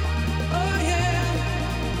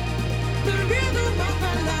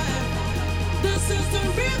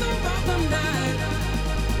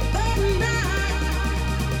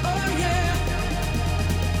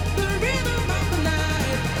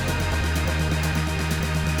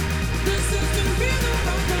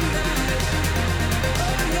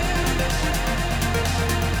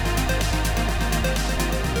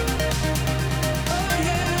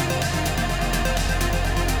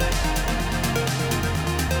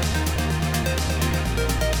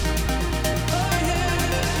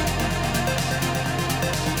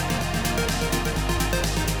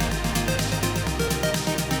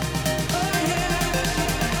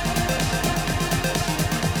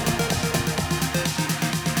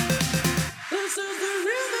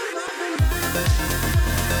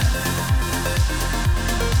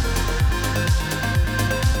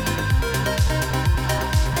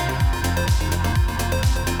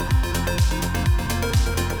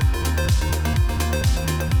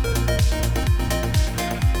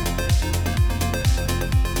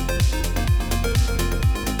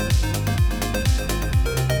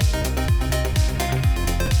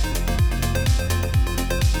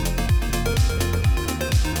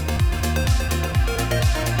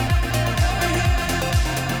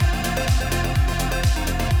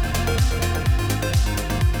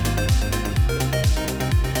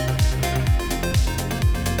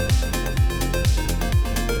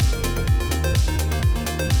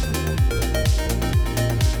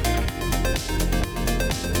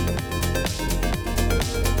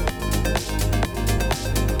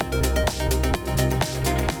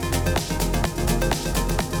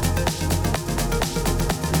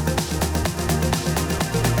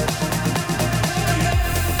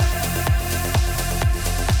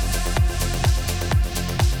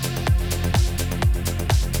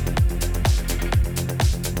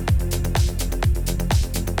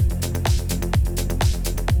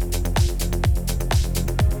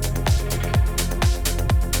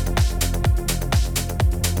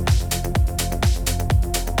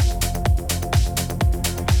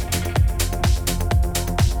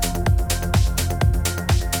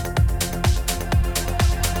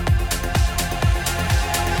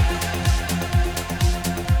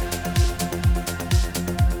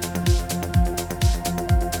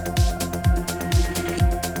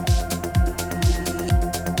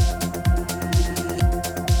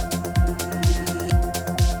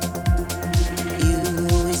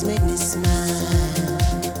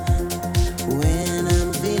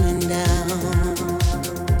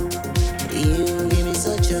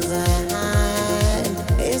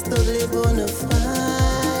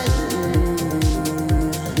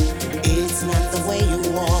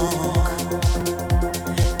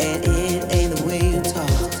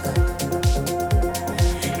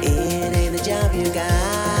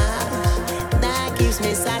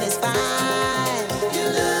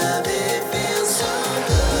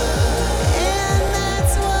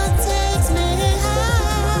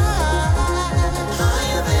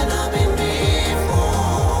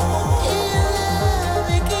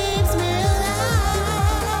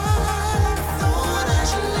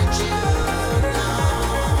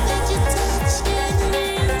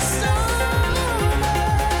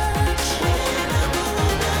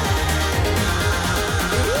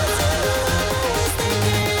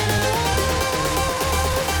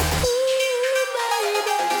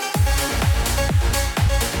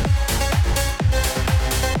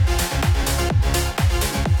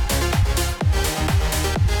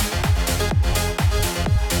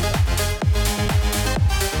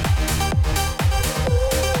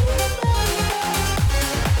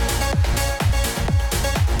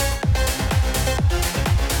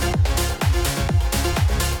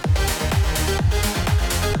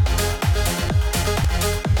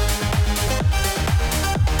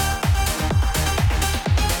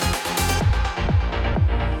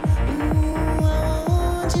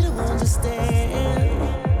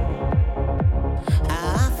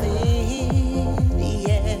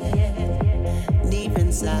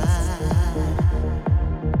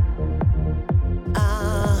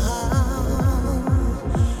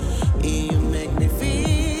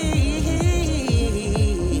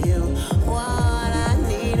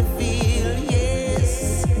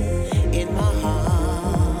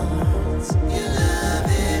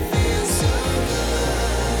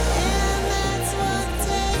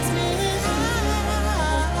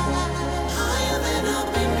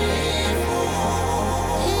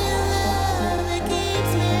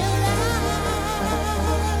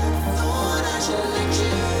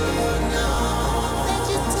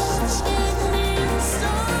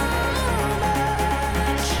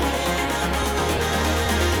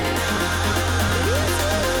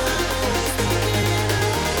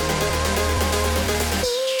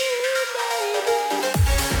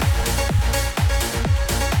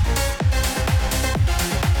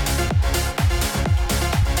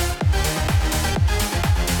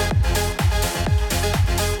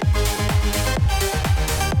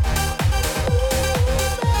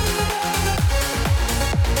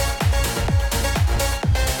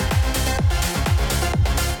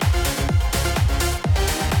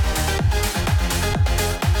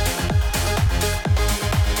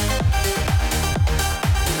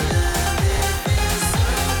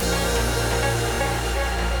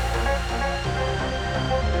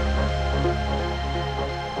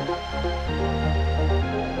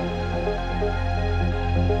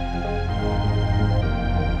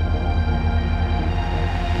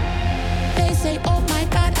 say, oh my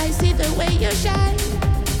God, I see the way you shine.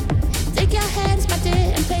 Take your hands, my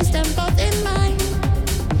dear, and place them both in mine.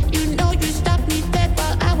 You know you stopped me dead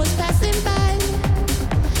while I was passing by.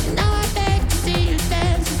 Now I beg to see you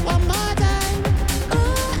dance just one more time.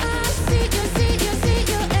 Oh, I see you, see you, see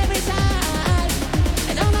you every time.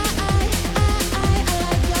 And oh my, I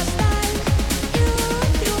like your style.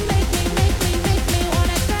 You make me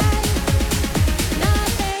wanna cry. Now I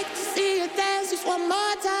beg to see you dance just one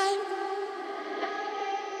more time.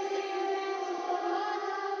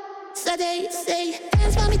 So they say,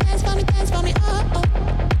 dance for me, dance for me, dance for me, oh, oh.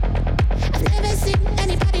 I've never seen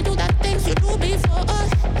anybody do the things you do before.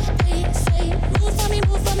 They say, move for me,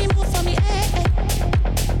 move for me, move for me, eh, eh.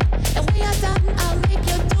 And when you're done, I'll make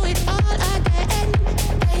you do it all again.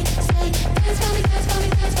 They say, dance for me, dance for me,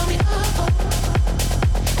 dance for me, oh, oh.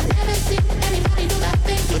 I've never seen anybody do the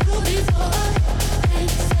things you do before. They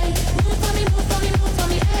say, move for me, move for me, move for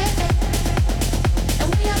me, eh, eh. And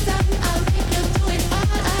when you're done, I'll make you do it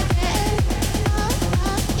all again, all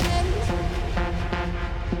again.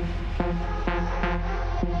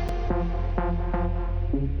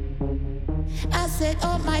 I said,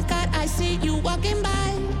 oh my God, I see you walking by.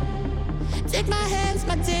 Take my hands,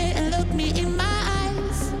 my dear, and look me in my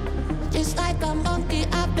eyes. Just like a monkey,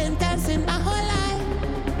 I've been dancing my whole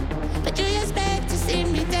life. But you expect to see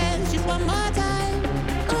me dance just one more time.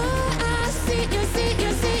 Oh, I see you, see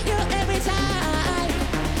you, see you every time.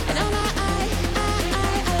 And oh my,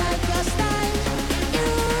 I like your style.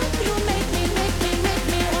 You make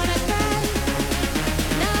me wanna cry.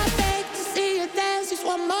 Now I beg to see you dance just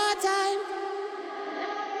one more time.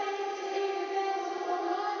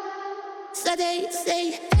 So they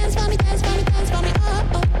say, dance for me, dance for me, dance for me,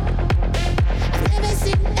 oh, oh. I've never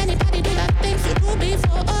seen anybody do the things you do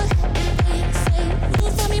before. They say,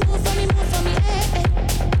 move for me, move for me, move for me, eh, eh.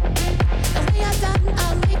 And when you're done,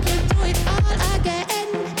 I'll make you do it all again.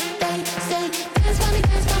 They say, dance for me,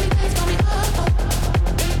 dance for me, dance for me, oh, oh.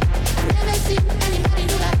 I've never seen anybody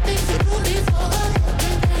do the things you do before.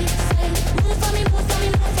 They say, move for me, move for me,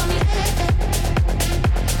 move for me, eh, eh.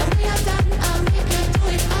 And when you're done, I'll make you do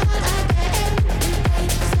it all again. They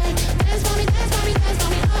say, dance for me, dance for me, dance for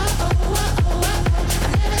me, oh, oh, oh, oh, oh.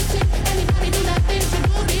 I've never seen anybody do the things you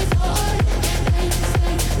do before. They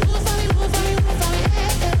say, move for me, move for me, move for me,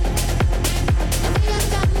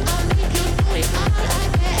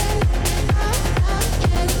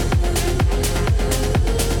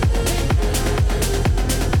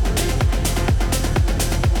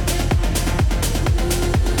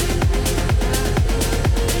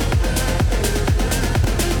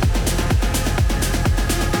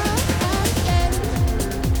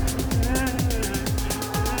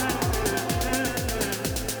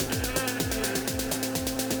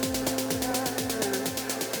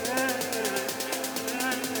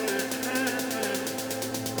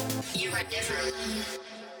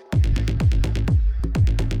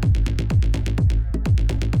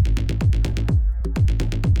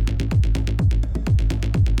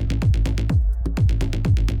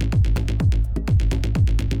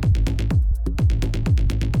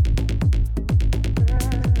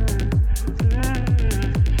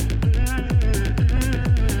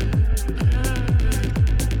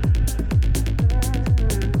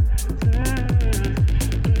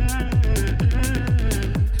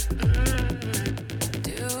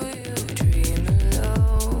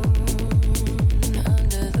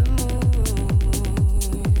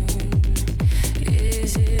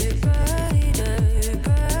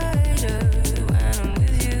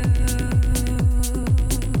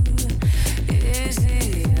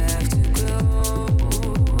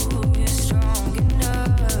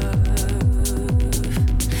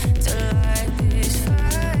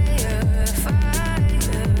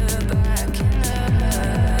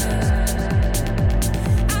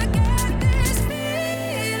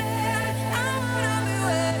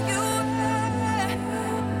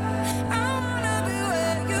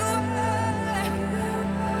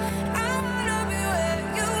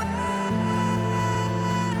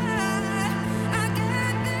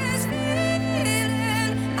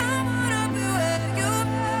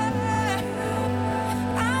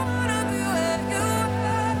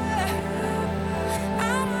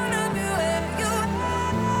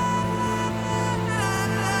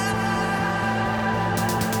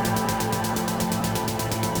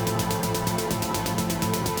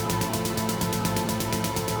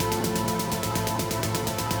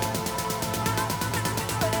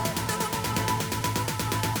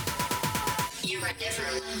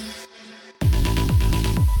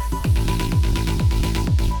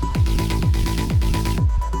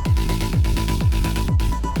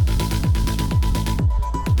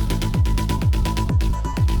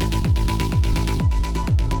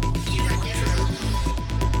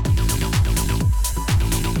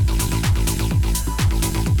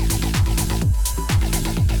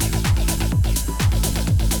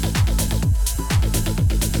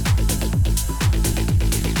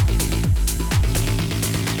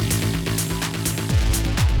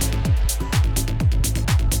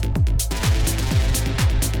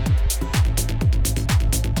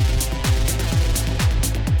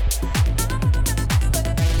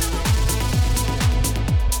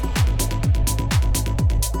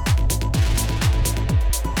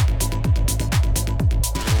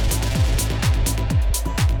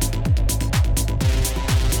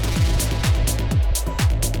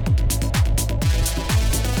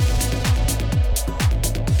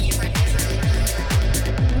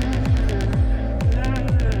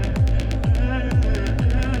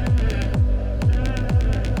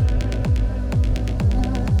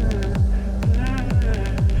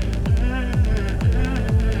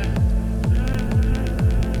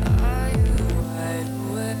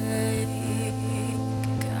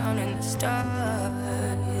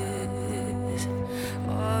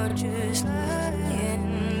 just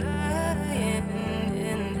lying, lying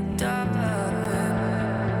in the dark.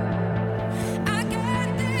 I get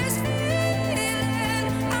this feeling,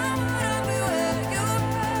 I wanna be where you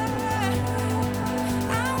are.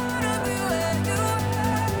 I wanna be where you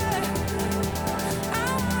are. I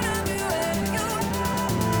wanna be where you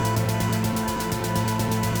are.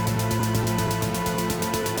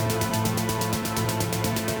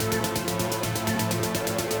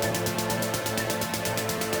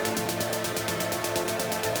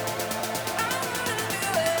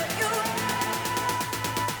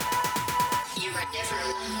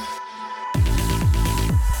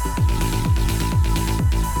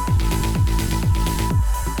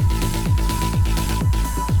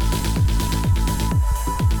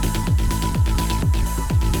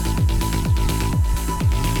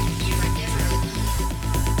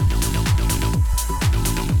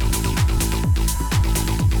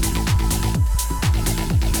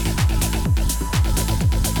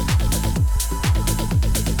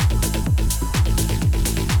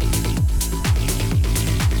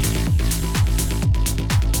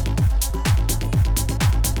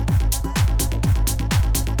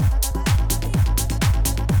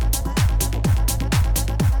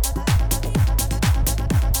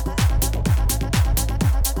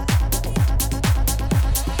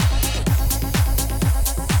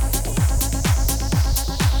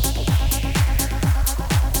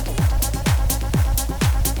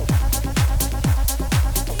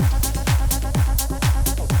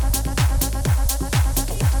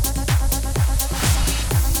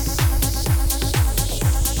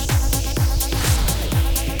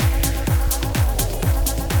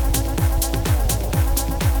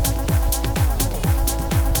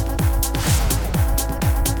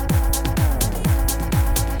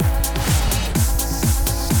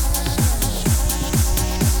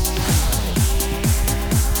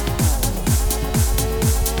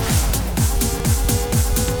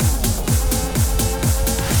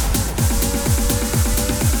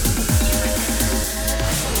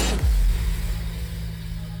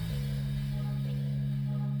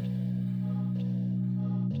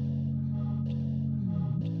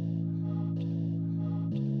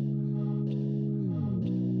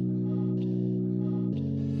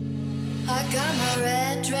 I got my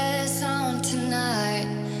red dress on tonight,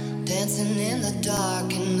 dancing in the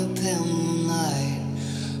dark in the pale moonlight.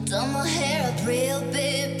 Done my hair up real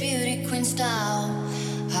big, beauty queen style,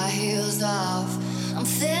 high heels off, I'm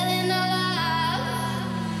feeling alive.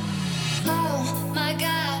 Oh my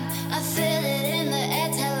God, I feel it in the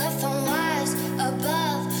air, telephone wires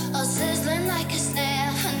above, all sizzling like a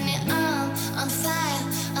snare. Honey, I'm on fire,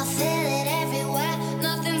 I feel it everywhere,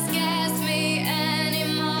 nothing scares me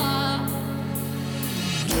anymore.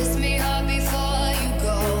 Kiss me hard before you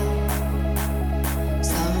go.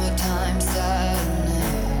 Summertime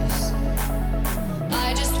sadness.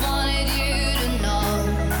 I just wanted you to know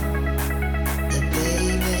that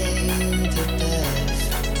baby, you're the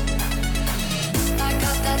best. I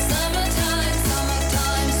got that summertime,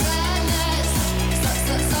 summertime sadness.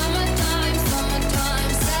 Summertime,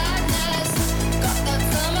 summertime sadness. Got that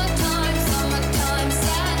summertime, summertime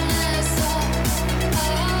sadness. Oh,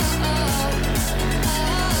 oh, oh.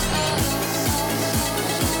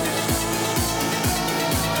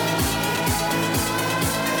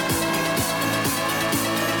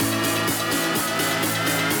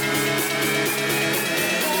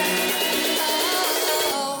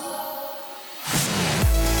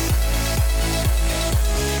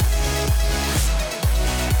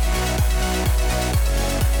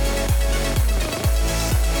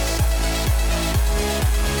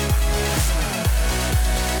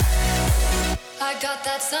 I got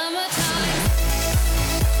that summertime.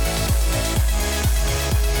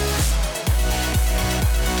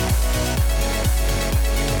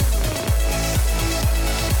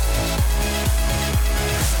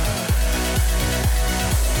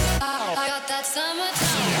 I got that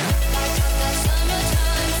summertime. I got that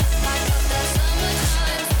summertime. I got that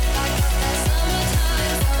summertime. I got that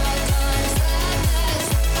summertime. Summertime sadness.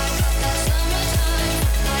 I got that summertime.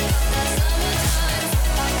 I got that summertime.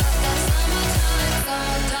 I got that summertime.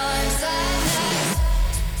 Summertime sadness.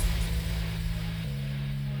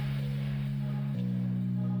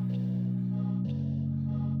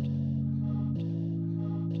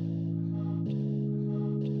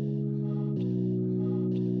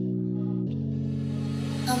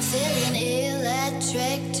 I'm feeling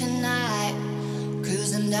electric tonight,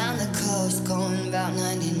 cruising down the coast, going about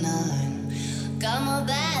 99. Got my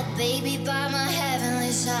bad baby by my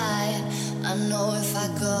heavenly side. I know if I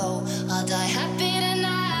go, I'll die happy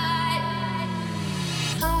tonight.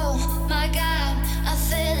 Oh my God, I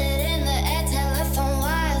feel it in the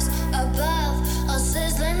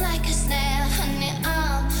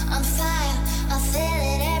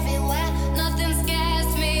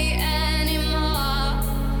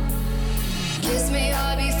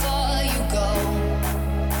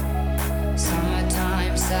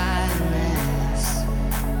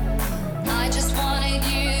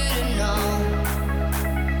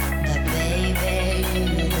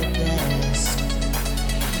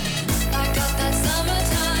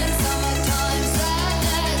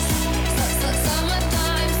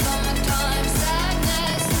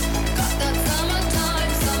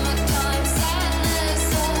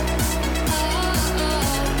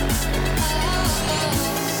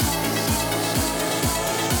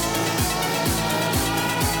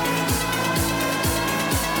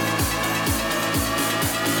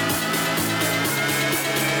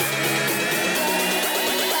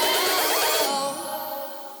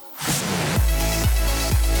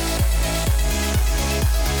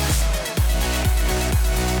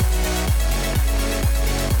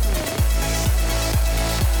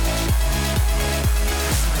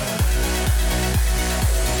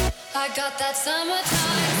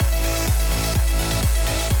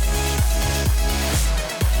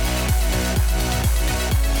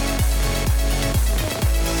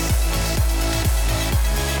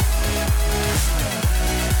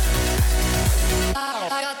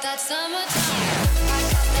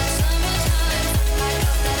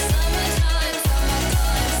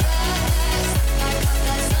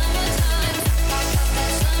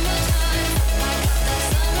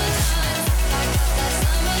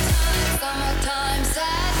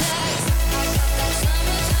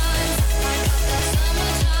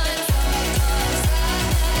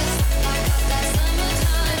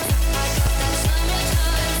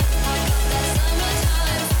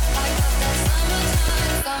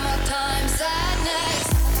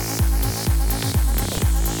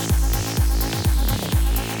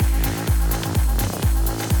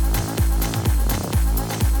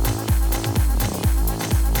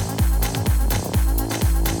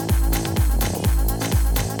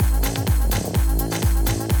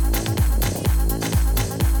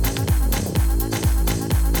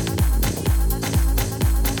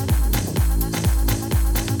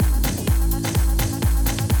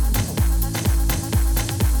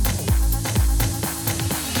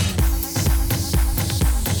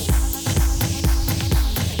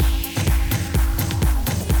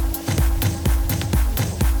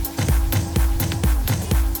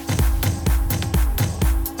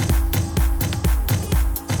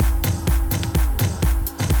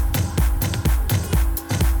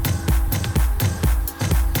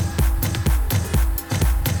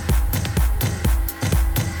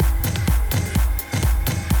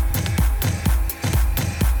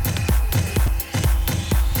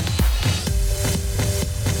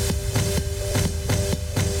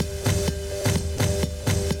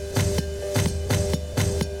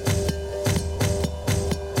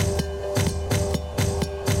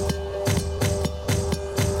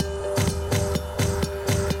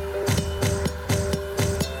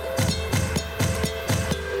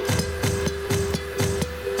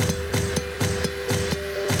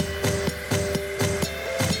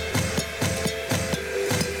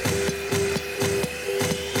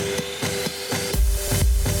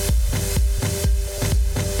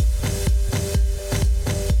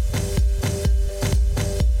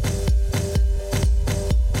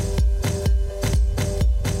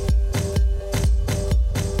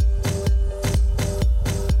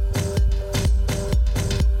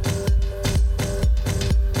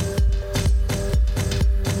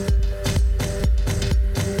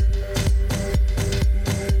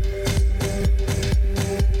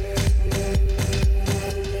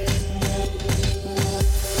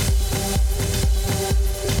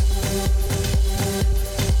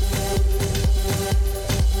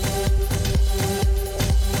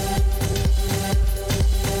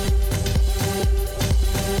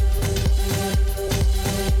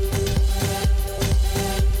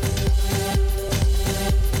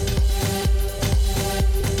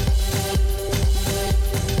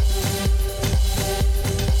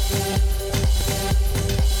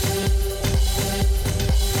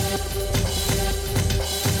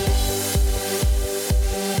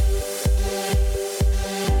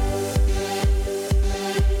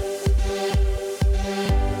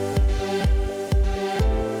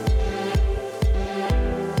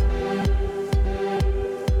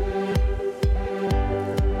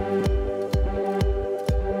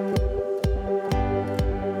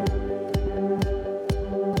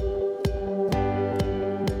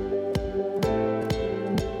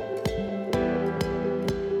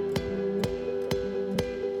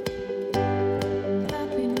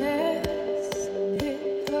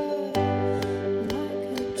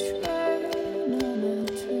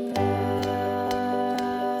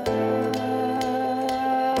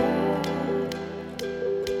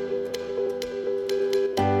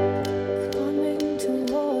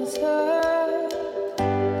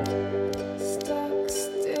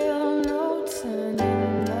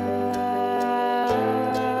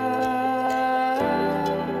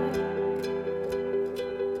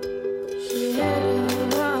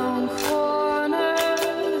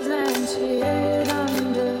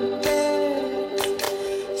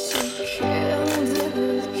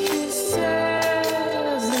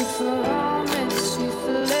for